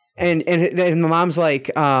 and the mom's like,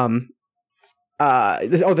 the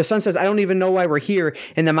son says, I don't even know why we're here.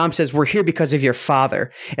 And the mom says, we're here because of your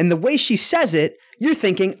father. And the way she says it, you're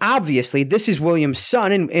thinking, obviously, this is William's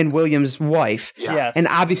son and William's wife. Yeah. Yes. And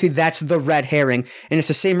obviously, that's the red herring. And it's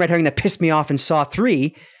the same red herring that pissed me off in Saw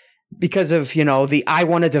 3 because of, the I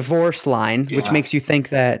want a divorce line, which makes you think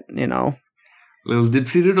that, Little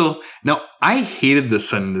dipsy doodle. Now, I hated the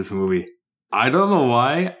son in this movie. I don't know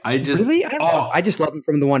why. I just love him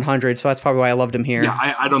from the 100, so that's probably why I loved him here.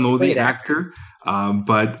 Yeah, I don't know the actor,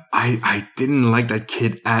 but I didn't like that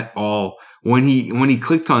kid at all. When he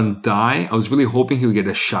clicked on die, I was really hoping he would get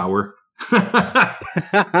a shower.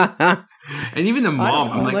 And even the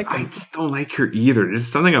mom, I'm like I just don't like her either.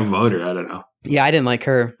 There's something about her. I don't know. Yeah, I didn't like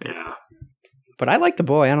her. Yeah, but I like the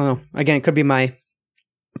boy. I don't know. Again, it could be my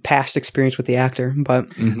past experience with the actor, but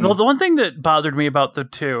well, the one thing that bothered me about the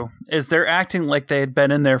two is they're acting like they had been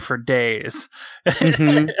in there for days.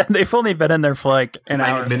 And they've only been in there for an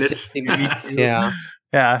hour, 60 minutes. Yeah.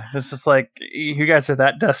 It's just like, you guys are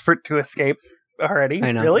that desperate to escape. already.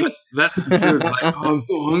 I know. Really? That's what it was like. Oh, I'm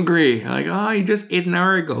so hungry. Like, oh, you just ate an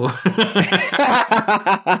hour ago.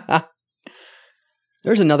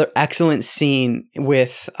 There's another excellent scene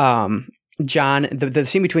with John, the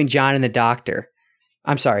scene between John and the doctor.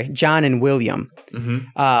 I'm sorry, John and William.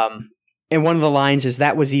 Mm-hmm. And one of the lines is,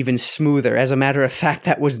 "That was even smoother. As a matter of fact,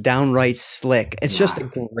 that was downright slick." It's just a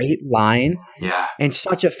great line. Yeah. And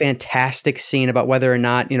such a fantastic scene about whether or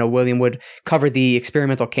not, William would cover the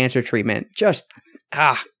experimental cancer treatment. Just,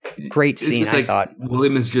 great scene, I thought.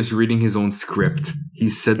 William is just reading his own script. He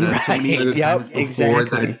said that so many other times before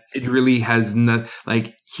that it really has not,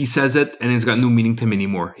 like, he says it and it's got no meaning to him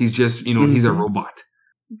anymore. He's just, he's a robot.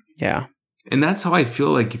 Yeah. And that's how I feel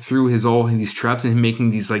like through these traps and him making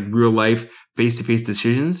these like real life face-to-face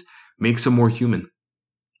decisions makes him more human.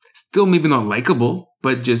 Still maybe not likable,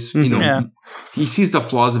 but just, he sees the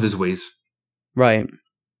flaws of his ways. Right.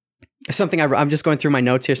 Something I'm just going through my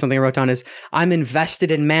notes here. Something I wrote down is, "I'm invested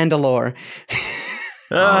in Mandalore."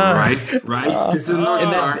 Right. This is a North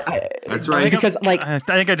Star. That's right. Because, like, I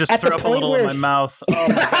think I just threw up a little in my mouth. Oh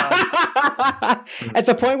my God. At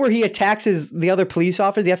the point where he attacks the other police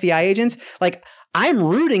officers, the FBI agents, like, I'm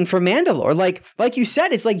rooting for Mandalore. Like you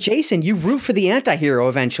said, it's like Jason. You root for the anti-hero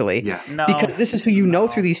eventually. Yeah. No, because this is who you know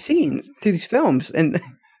through these scenes, through these films. And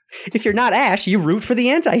if you're not Ash, you root for the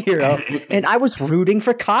anti-hero. And I was rooting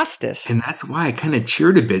for Costas. And that's why I kind of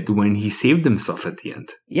cheered a bit when he saved himself at the end.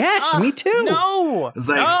 Yes, me too. No. It's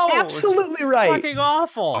like, absolutely right. Fucking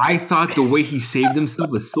awful. I thought the way he saved himself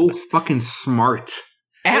was so fucking smart.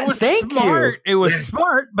 It was smart. It was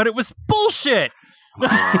smart, but it was bullshit.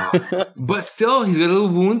 But still, he's got a little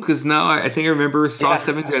wound because now I think I remember Saw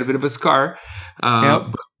 7's got a bit of a scar.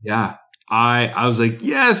 But yeah, I was like,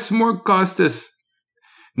 yes, more Costas.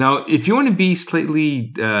 Now, if you want to be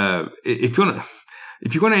slightly, if you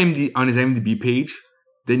go on his IMDb page,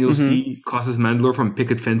 then you'll see Costas Mandalore from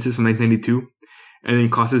Picket Fences from 1992, and then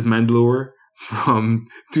Costas Mandalore from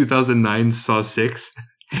 2009 Saw 6.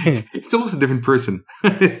 It's almost a different person.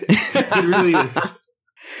 It really is.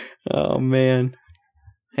 Oh man.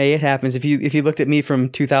 Hey, it happens. If you looked at me from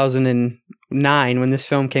 2009 when this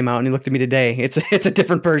film came out, and you looked at me today, it's a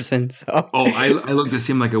different person. So I looked the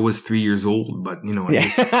same like I was 3 years old, but because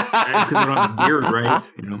I don't have a beard, right? I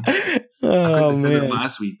couldn't have said it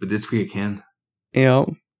last week, but this week I can.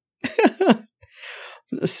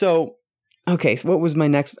 So, okay. So what was my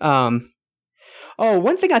next? One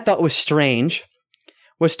thing I thought was strange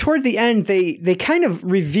was toward the end, they kind of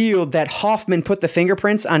revealed that Hoffman put the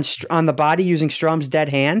fingerprints on the body using Strom's dead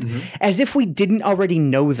hand, as if we didn't already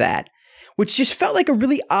know that, which just felt like a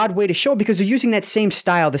really odd way to show it, because they're using that same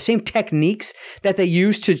style, the same techniques that they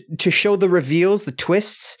used to show the reveals, the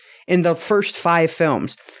twists in the first 5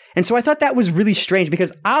 films. And so I thought that was really strange,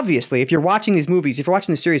 because obviously, if you're watching these movies, if you're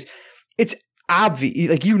watching the series, it's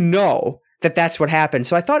obvious, like, that that's what happened.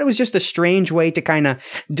 So I thought it was just a strange way to kind of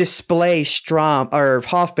display Strom or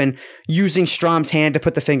Hoffman using Strom's hand to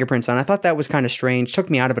put the fingerprints on. I thought that was kind of strange. Took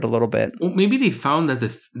me out of it a little bit. Well, maybe they found that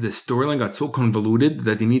the storyline got so convoluted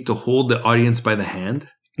that they need to hold the audience by the hand.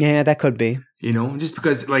 Yeah, that could be. Just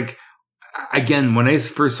because, like, again, when I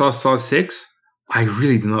first saw Saw 6, I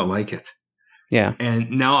really did not like it. Yeah. And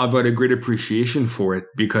now I've got a great appreciation for it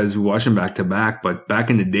because we watch them back to back. But back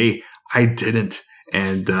in the day, I didn't.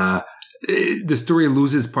 And, the story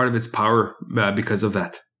loses part of its power because of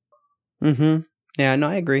that. Yeah, no,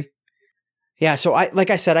 I agree. Yeah, so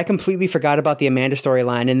like I said, I completely forgot about the Amanda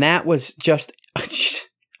storyline, and that was just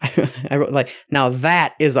I wrote, like, now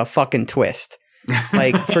that is a fucking twist.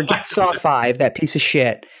 Like, forget Saw 5, that piece of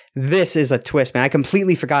shit. This is a twist, man. I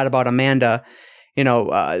completely forgot about Amanda,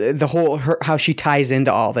 the whole how she ties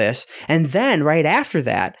into all this. And then right after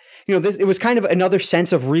that, it was kind of another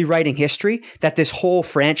sense of rewriting history that this whole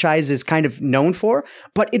franchise is kind of known for,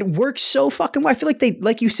 but it works so fucking well. I feel like they,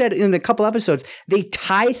 like you said in a couple episodes, they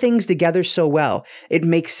tie things together so well. It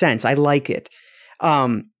makes sense. I like it.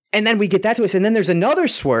 And then we get that twist. And then there's another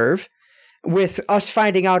swerve with us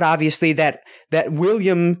finding out, obviously, that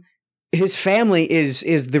William, his family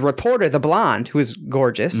is the reporter, the blonde, who is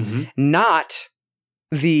gorgeous, not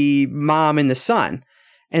the mom and the son.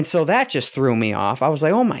 And so that just threw me off. I was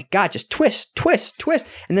like, oh my God, just twist, twist, twist.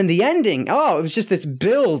 And then the ending, it was just this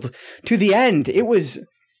build to the end. It was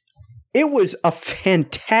a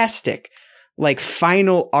fantastic, like,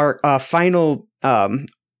 final art, what am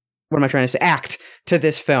I trying to say? Act to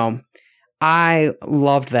this film. I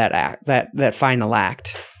loved that act, that final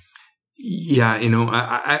act. Yeah,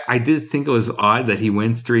 I did think it was odd that he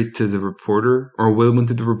went straight to the reporter, or Will went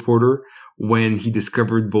to the reporter, when he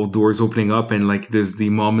discovered both doors opening up and like there's the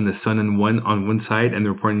mom and the son on one side and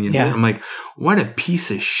they're pointing in there. I'm like, what a piece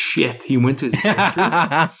of shit. He went to his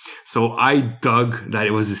sister. So I dug that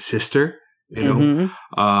it was his sister, you know.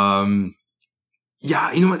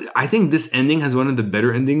 Yeah, you know what? I think this ending has one of the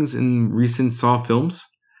better endings in recent Saw films.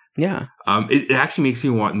 Yeah. It actually makes me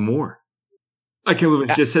want more. I can't believe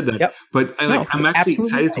I just said that. But I'm actually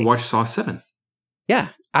excited to watch Saw 7. Yeah,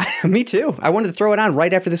 me too. I wanted to throw it on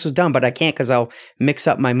right after this was done, but I can't because I'll mix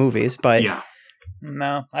up my movies. But yeah.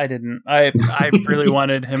 No, I didn't. I really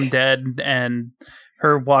wanted him dead and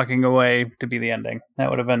her walking away to be the ending. That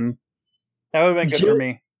would have been good for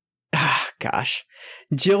me. Gosh.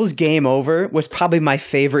 Jill's game over was probably my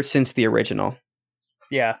favorite since the original.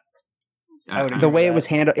 Yeah. The way it was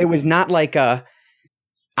handled, it was not like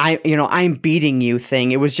I'm beating you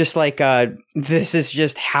thing. It was just like this is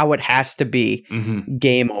just how it has to be.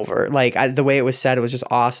 Game over. Like the way it was said, it was just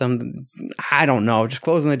awesome. I don't know, just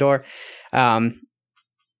closing the door. The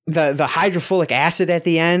hydrofluoric acid at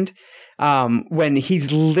the end, when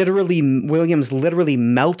William's literally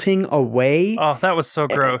melting away. Oh, that was so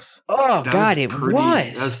gross. Oh God,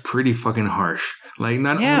 That was pretty fucking harsh. Like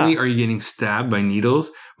not only are you getting stabbed by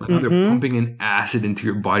needles, but they're pumping in acid into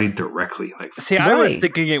your body directly. Like, see, I was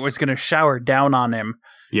thinking it was going to shower down on him.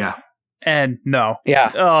 Yeah. And no.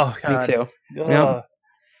 Yeah. Oh God. Me too. Yeah.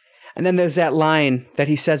 And then there's that line that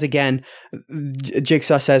he says again.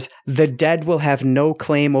 Jigsaw says, "The dead will have no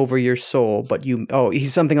claim over your soul, but you." Oh,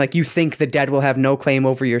 he's something like, "You think the dead will have no claim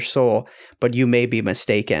over your soul, but you may be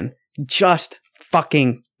mistaken." Just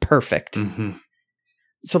fucking perfect.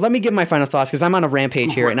 So let me give my final thoughts because I'm on a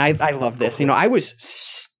rampage here, and I love this. You know, I was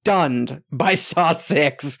stunned by Saw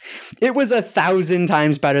 6. It was 1,000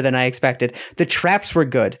 times better than I expected. The traps were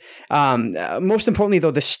good. Most importantly,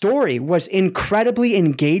 though, the story was incredibly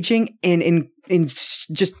engaging and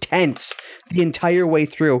just tense the entire way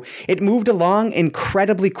through. It moved along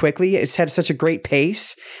incredibly quickly. It's had such a great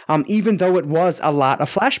pace, even though it was a lot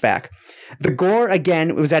of flashback. The gore,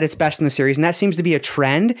 again, was at its best in the series, and that seems to be a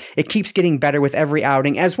trend. It keeps getting better with every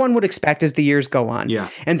outing, as one would expect as the years go on. Yeah.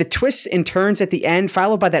 And the twists and turns at the end,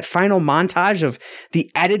 followed by that final montage of the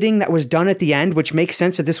editing that was done at the end, which makes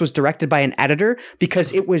sense that this was directed by an editor,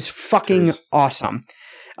 because it was fucking awesome.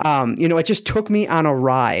 It just took me on a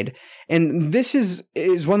ride. And this is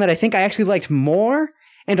one that I think I actually liked more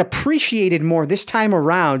and appreciated more this time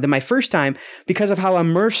around than my first time because of how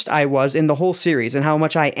immersed I was in the whole series and how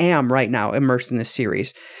much I am right now immersed in this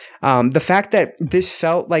series. The fact that this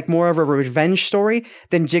felt like more of a revenge story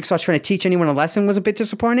than Jigsaw trying to teach anyone a lesson was a bit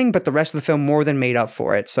disappointing, but the rest of the film more than made up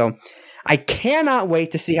for it. So I cannot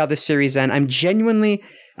wait to see how this series ends. I'm genuinely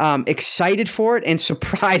excited for it and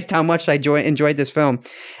surprised how much I enjoyed this film.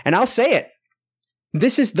 And I'll say it.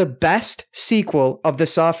 This is the best sequel of the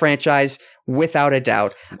Saw franchise, without a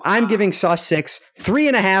doubt. Wow. I'm giving Saw 6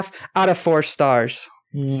 3.5 out of 4 stars.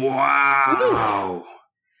 Wow.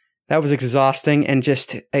 That was exhausting and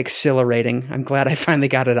just exhilarating. I'm glad I finally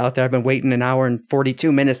got it out there. I've been waiting an hour and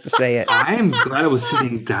 42 minutes to say it. I am glad I was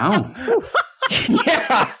sitting down.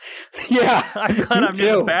 Yeah. I'm glad I'm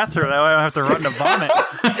in the bathroom. That way I don't have to run to vomit.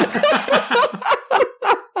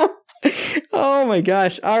 Oh my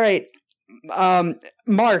gosh. All right.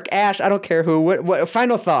 Mark, Ash, I don't care who. What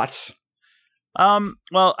final thoughts?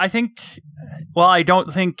 Well, I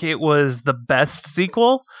don't think it was the best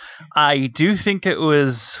sequel. I do think it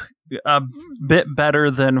was a bit better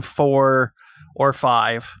than 4 or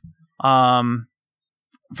 5.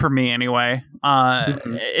 For me anyway.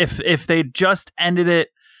 If they just ended it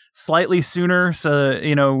slightly sooner, so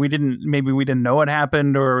we didn't know what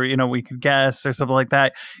happened, or we could guess or something like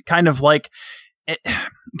that, kind of like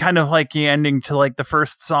the ending to like the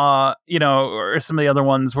first Saw, or some of the other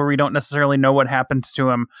ones where we don't necessarily know what happens to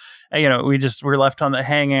him. We're left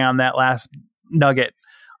hanging on that last nugget.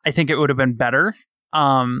 I think it would have been better.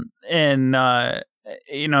 And then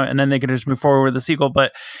they could just move forward with the sequel.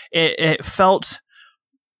 But it felt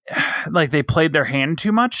like they played their hand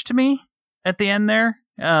too much to me at the end there.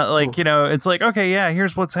 It's like, okay, yeah,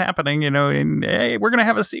 here's what's happening, and hey, we're gonna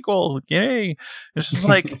have a sequel, yay. It's just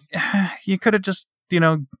like, you could have just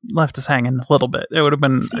left us hanging a little bit. It would have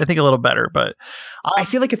been, I think, a little better. But I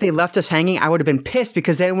feel like if they left us hanging, I would have been pissed,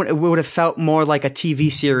 because then it would have felt more like a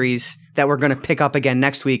TV series that we're going to pick up again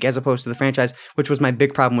next week, as opposed to the franchise, which was my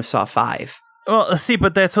big problem with Saw 5. Well, see,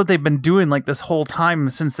 but that's what they've been doing like this whole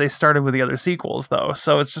time since they started with the other sequels, though.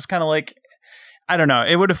 So it's just kind of like, I don't know.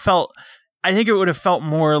 I think it would have felt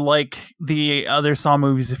more like the other Saw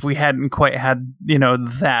movies if we hadn't quite had,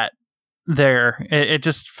 that there. It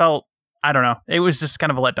just felt, I don't know. It was just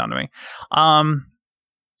kind of a letdown to me.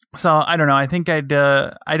 So I don't know. I think I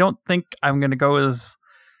don't think I'm going to go as.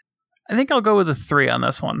 I think I'll go with a 3 on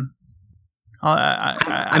this one.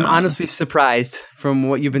 I'm honestly surprised from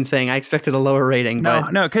what you've been saying. I expected a lower rating. No,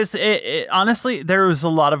 because it honestly, there was a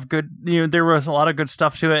lot of good. There was a lot of good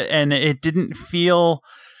stuff to it, and it didn't feel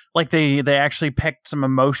like they actually picked some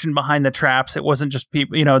emotion behind the traps. It wasn't just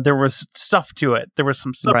people. There was stuff to it. There was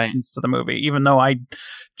some substance to the movie, even though I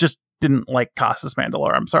just didn't like Costas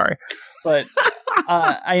Mandalore. I'm sorry, but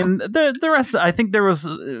the rest. I think there was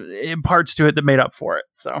parts to it that made up for it.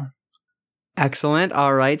 So. Excellent.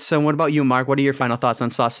 All right. So what about you, Mark? What are your final thoughts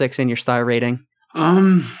on Saw 6 and your star rating?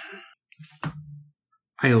 I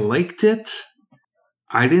liked it.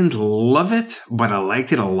 I didn't love it, but I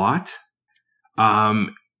liked it a lot.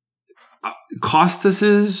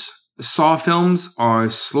 Costas's Saw films are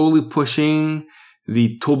slowly pushing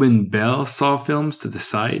the Tobin Bell Saw films to the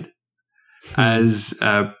side as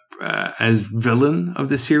villain of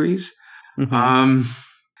the series. Mm-hmm.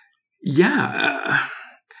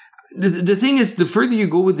 The thing is, the further you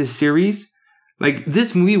go with this series, like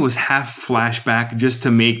this movie was half flashback just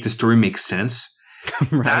to make the story make sense.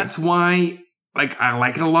 Right. That's why, like, I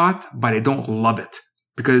like it a lot, but I don't love it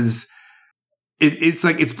because it's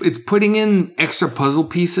like it's putting in extra puzzle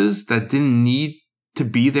pieces that didn't need to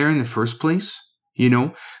be there in the first place.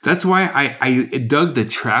 That's why I dug the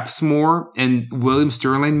traps more and William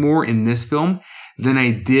Sterling more in this film than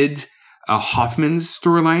I did Hoffman's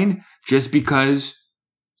storyline, just because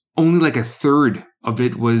only like a third of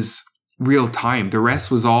it was real time. The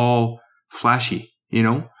rest was all flashy,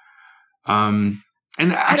 And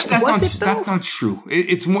actually, that's not true.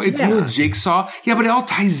 It's more Jigsaw. Yeah, but it all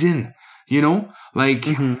ties in, Like,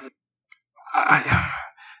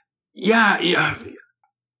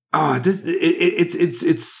 Oh,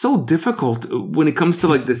 it's so difficult when it comes to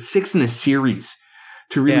like the 6 in a series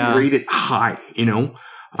to really rate it high,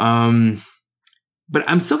 But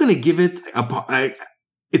I'm still gonna give it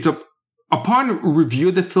upon review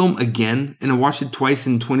of the film again, and I watched it twice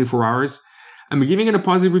in 24 hours. I'm giving it a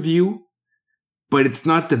positive review, but it's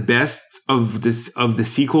not the best of the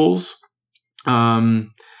sequels.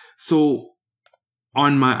 So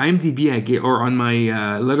on my IMDb, on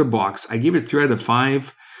my Letterbox, I gave it 3 out of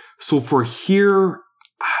 5. So for here,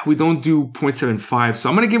 we don't do 0.75. So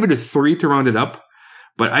I'm gonna give it a 3 to round it up.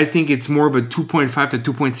 But I think it's more of a 2.5 to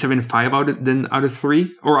 2.75 out of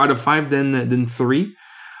 3, or out of 5 than 3.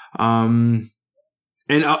 And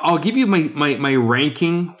I'll give you my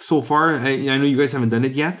ranking so far. I know you guys haven't done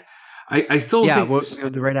it yet. I still think we'll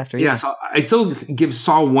do right after. Yeah, so I still give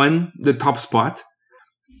Saw 1 the top spot.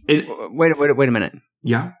 And, wait a minute.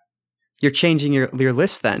 Yeah, you're changing your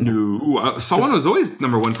list then. No, Saw 1 was always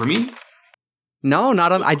number 1 for me. No,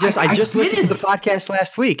 not on. I just listened to the podcast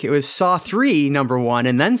last week. It was Saw 3 number 1,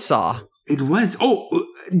 and then Saw. It was. Oh,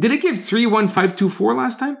 did it give 31524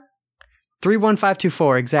 last time?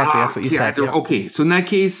 31524, exactly. That's what you said. Yeah. Okay, so in that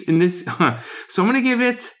case, so I'm gonna give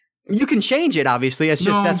it. You can change it, obviously. It's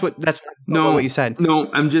just that's what you said.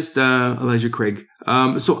 No, I'm just Elijah Craig.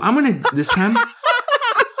 So I'm gonna this time.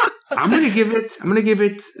 I'm gonna give it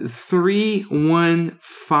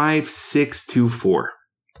 3152624.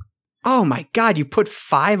 Oh my God! You put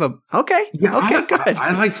 5 up. Okay. Yeah. Okay. Good.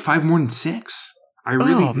 I liked 5 more than 6. I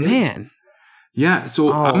really did. Man. Yeah.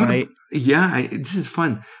 So right. This is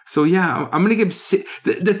fun. So yeah, I'm gonna give 6.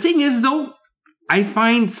 The thing is though, I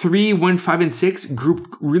find 3, 1, 5, and 6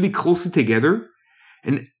 group really closely together,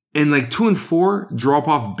 and like 2 and 4 drop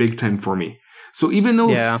off big time for me. So even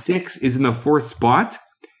though 6 is in the 4th spot,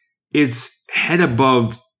 it's head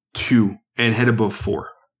above 2 and head above 4.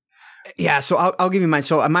 Yeah, so I'll give you mine.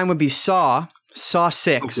 So mine would be Saw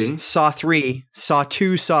 6, Saw 3, Saw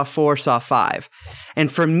 2, Saw 4, Saw 5.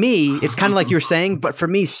 And for me, it's kind of like you were saying, but for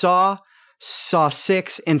me, Saw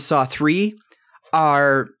 6, and Saw 3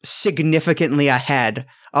 are significantly ahead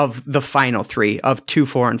of the final 3 of 2,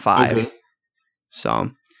 4, and 5. Okay.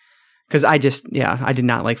 So, because I did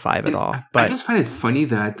not like 5 at all. But I just find it funny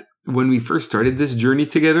that when we first started this journey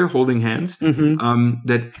together, holding hands,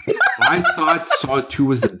 that I thought Saw 2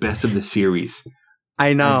 was the best of the series.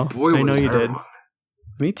 I know. I know you did.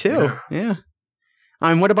 Me too. Yeah.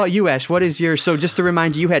 What about you, Ash? What is your... So just to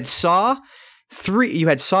remind you, you had Saw 3, you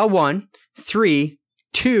had Saw 1, 3,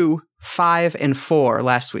 2, 5, and 4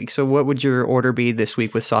 last week. So what would your order be this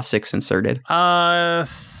week with Saw 6 inserted? Saw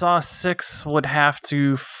 6 would have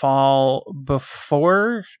to fall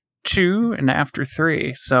before 2 and after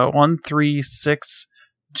 3. So 1, 3, 6,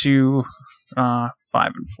 2, 5,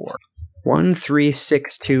 and 4. 1, 3,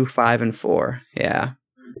 6, 2, 5, and 4. Yeah.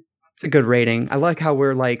 It's a good rating. I like how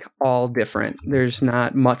we're like all different. There's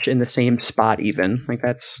not much in the same spot even. Like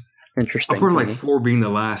that's interesting. Upward like 4 being the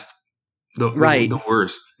last, the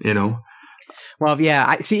worst, you know. Well, yeah.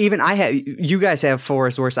 I see. Even you guys have 4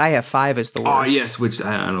 as worst. I have 5 as the worst. Oh yes, which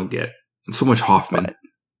I don't get. So much Hoffman. But,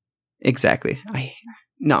 exactly.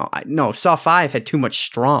 Saw 5 had too much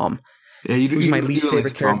Strom. Yeah, who's my least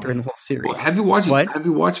favorite character in the whole series. Well, have you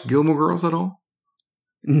watched Gilmore Girls at all?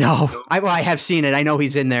 No. I have seen it. I know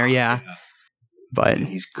he's in there, yeah. But man,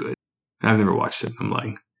 he's good. I've never watched it. I'm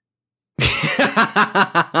lying.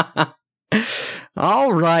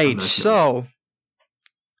 All right. So,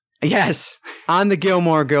 yes, on the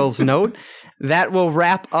Gilmore Girls note, that will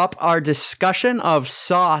wrap up our discussion of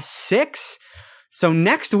Saw 6. So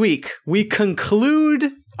next week, we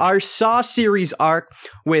conclude our Saw series arc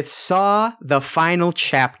with Saw: The Final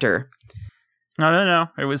Chapter. No.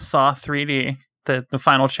 It was Saw 3D. The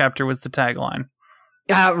final chapter was the tagline.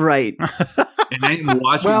 Right. And I'm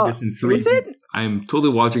watching this in 3D. Is it? I'm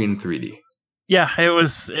totally watching it in 3D. Yeah, it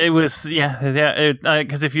was,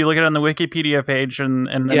 because if you look at it on the Wikipedia page and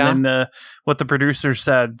then what the producer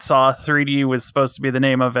said, Saw 3D was supposed to be the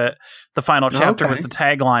name of it. The final chapter was the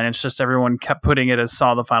tagline. It's just everyone kept putting it as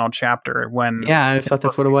Saw: The Final Chapter when I thought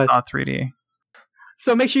that's what it was. Saw 3D.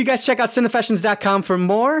 So make sure you guys check out Cinefessions.com for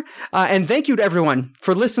more. And thank you to everyone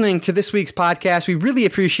for listening to this week's podcast. We really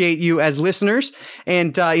appreciate you as listeners.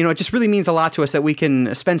 And, it just really means a lot to us that we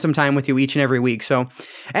can spend some time with you each and every week. So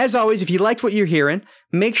as always, if you liked what you're hearing,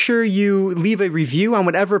 make sure you leave a review on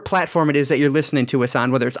whatever platform it is that you're listening to us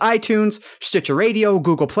on, whether it's iTunes, Stitcher Radio,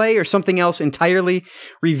 Google Play, or something else entirely.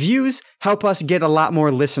 Reviews help us get a lot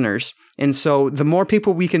more listeners. And so the more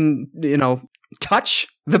people we can, touch,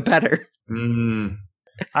 the better. Mm.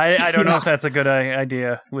 I don't know if that's a good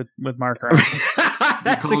idea with Mark around.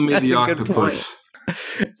 Call me the octopus.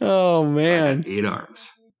 Oh man, 8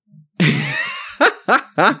 arms.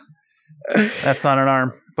 That's not an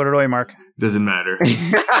arm. Put it away, Mark. Doesn't matter.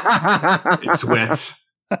 It sweats.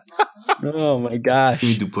 Oh my gosh. So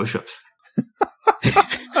you do push-ups.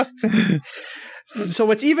 So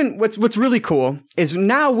what's really cool is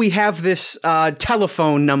now we have this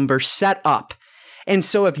telephone number set up. And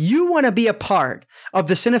so if you want to be a part of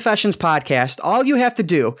the Cinefessions podcast, all you have to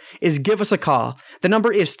do is give us a call. The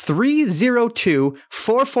number is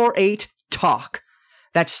 302-448-TALK.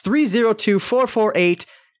 That's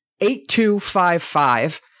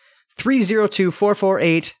 302-448-8255.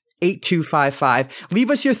 302-448-8255.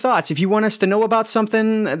 Leave us your thoughts. If you want us to know about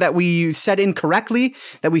something that we said incorrectly,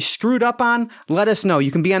 that we screwed up on, let us know.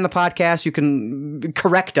 You can be on the podcast. You can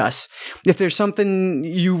correct us. If there's something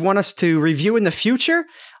you want us to review in the future,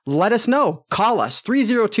 let us know. Call us,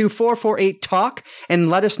 302-448-TALK, and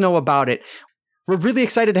let us know about it. We're really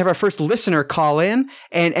excited to have our first listener call in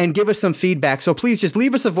and give us some feedback. So please just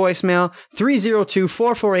leave us a voicemail,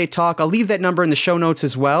 302-448-TALK. I'll leave that number in the show notes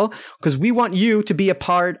as well, because we want you to be a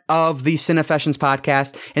part of the Cinefessions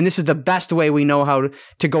podcast, and this is the best way we know how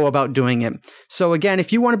to go about doing it. So again,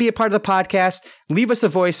 if you want to be a part of the podcast, leave us a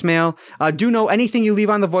voicemail. Do know anything you leave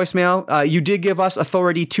on the voicemail, you did give us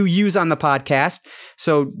authority to use on the podcast,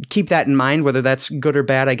 so keep that in mind. Whether that's good or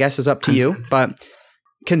bad, I guess, is up to you, but...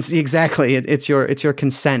 Exactly. It's your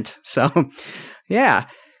consent. So, yeah.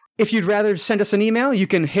 If you'd rather send us an email, you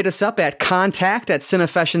can hit us up at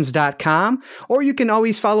contact@cinefessions.com, or you can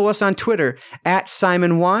always follow us on Twitter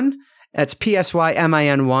 @Simon1. That's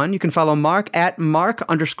PSYMIN1. You can follow Mark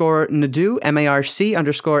 @Mark_Nadeau,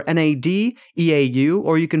 MARC_NADEAU,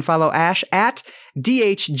 or you can follow Ash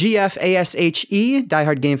 @DHGFASHE,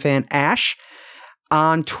 diehard game fan Ash,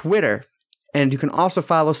 on Twitter. And you can also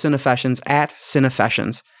follow Cinefessions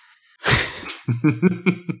 @Cinefessions.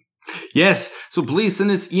 Yes. So please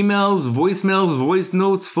send us emails, voicemails, voice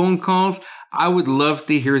notes, phone calls. I would love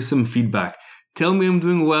to hear some feedback. Tell me I'm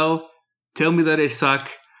doing well. Tell me that I suck.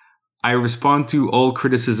 I respond to all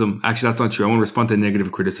criticism. Actually, that's not true. I won't respond to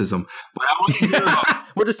negative criticism. But I want to hear about it.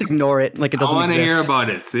 We'll just ignore it like it doesn't exist. I want to hear about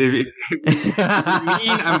it. If you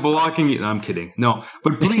mean I'm blocking you. No, I'm kidding. No.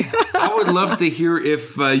 But please, I would love to hear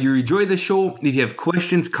if you enjoy the show. If you have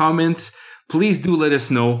questions, comments, please do let us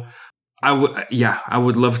know. I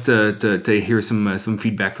would love to hear some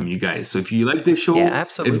feedback from you guys. So if you like this show,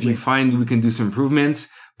 absolutely. If you find we can do some improvements,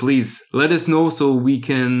 please let us know so we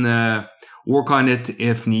can work on it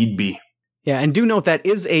if need be. Yeah, and do note that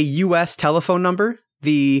is a U.S. telephone number,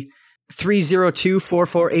 the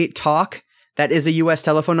 302-448-TALK. That is a U.S.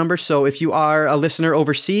 telephone number. So if you are a listener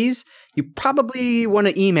overseas, you probably want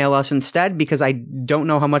to email us instead, because I don't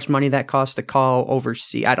know how much money that costs to call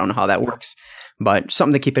overseas. I don't know how that works, but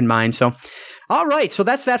something to keep in mind. So, All right, so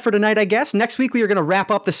that's that for tonight, I guess. Next week, we are going to wrap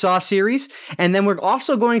up the Saw series, and then we're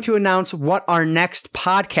also going to announce what our next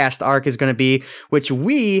podcast arc is going to be, which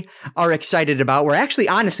we are excited about. We're actually,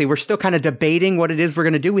 honestly, we're still kind of debating what it is we're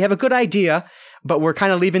going to do. We have a good idea, but we're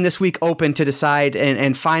kind of leaving this week open to decide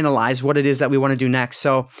and finalize what it is that we want to do next.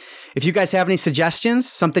 So if you guys have any suggestions,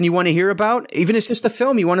 something you want to hear about, even if it's just a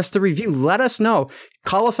film you want us to review, let us know.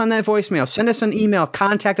 Call us on that voicemail. Send us an email,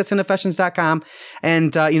 contact@cinefessions.com,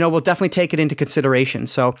 and we'll definitely take it into consideration.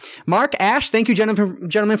 So, Mark, Ash, thank you,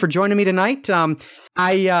 gentlemen, for joining me tonight.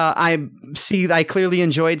 I clearly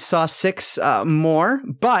enjoyed Saw 6 more,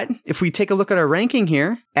 but if we take a look at our ranking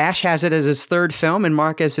here, Ash has it as his third film and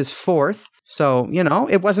Mark as his fourth. So,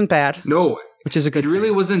 it wasn't bad. No, which is a good thing. It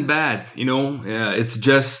really wasn't bad. It's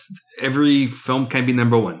just every film can be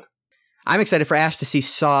number one. I'm excited for Ash to see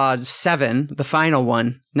Saw 7, the final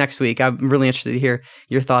one, next week. I'm really interested to hear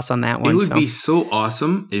your thoughts on that one. It would be so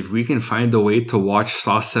awesome if we can find a way to watch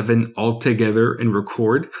Saw 7 all together and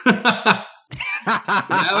record. That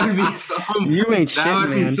would be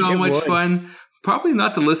so much fun. Probably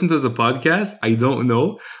not to listen to as a podcast. I don't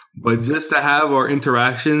know. But just to have our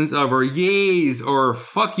interactions of our yays or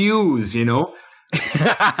fuck yous,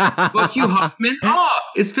 Fuck you, Hoffman. Oh,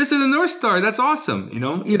 it's Fist of the North Star. That's awesome.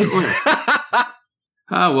 Either or.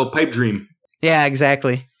 Pipe dream. Yeah,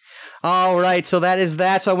 exactly. All right. So that is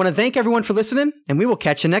that. So I want to thank everyone for listening, and we will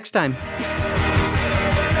catch you next time.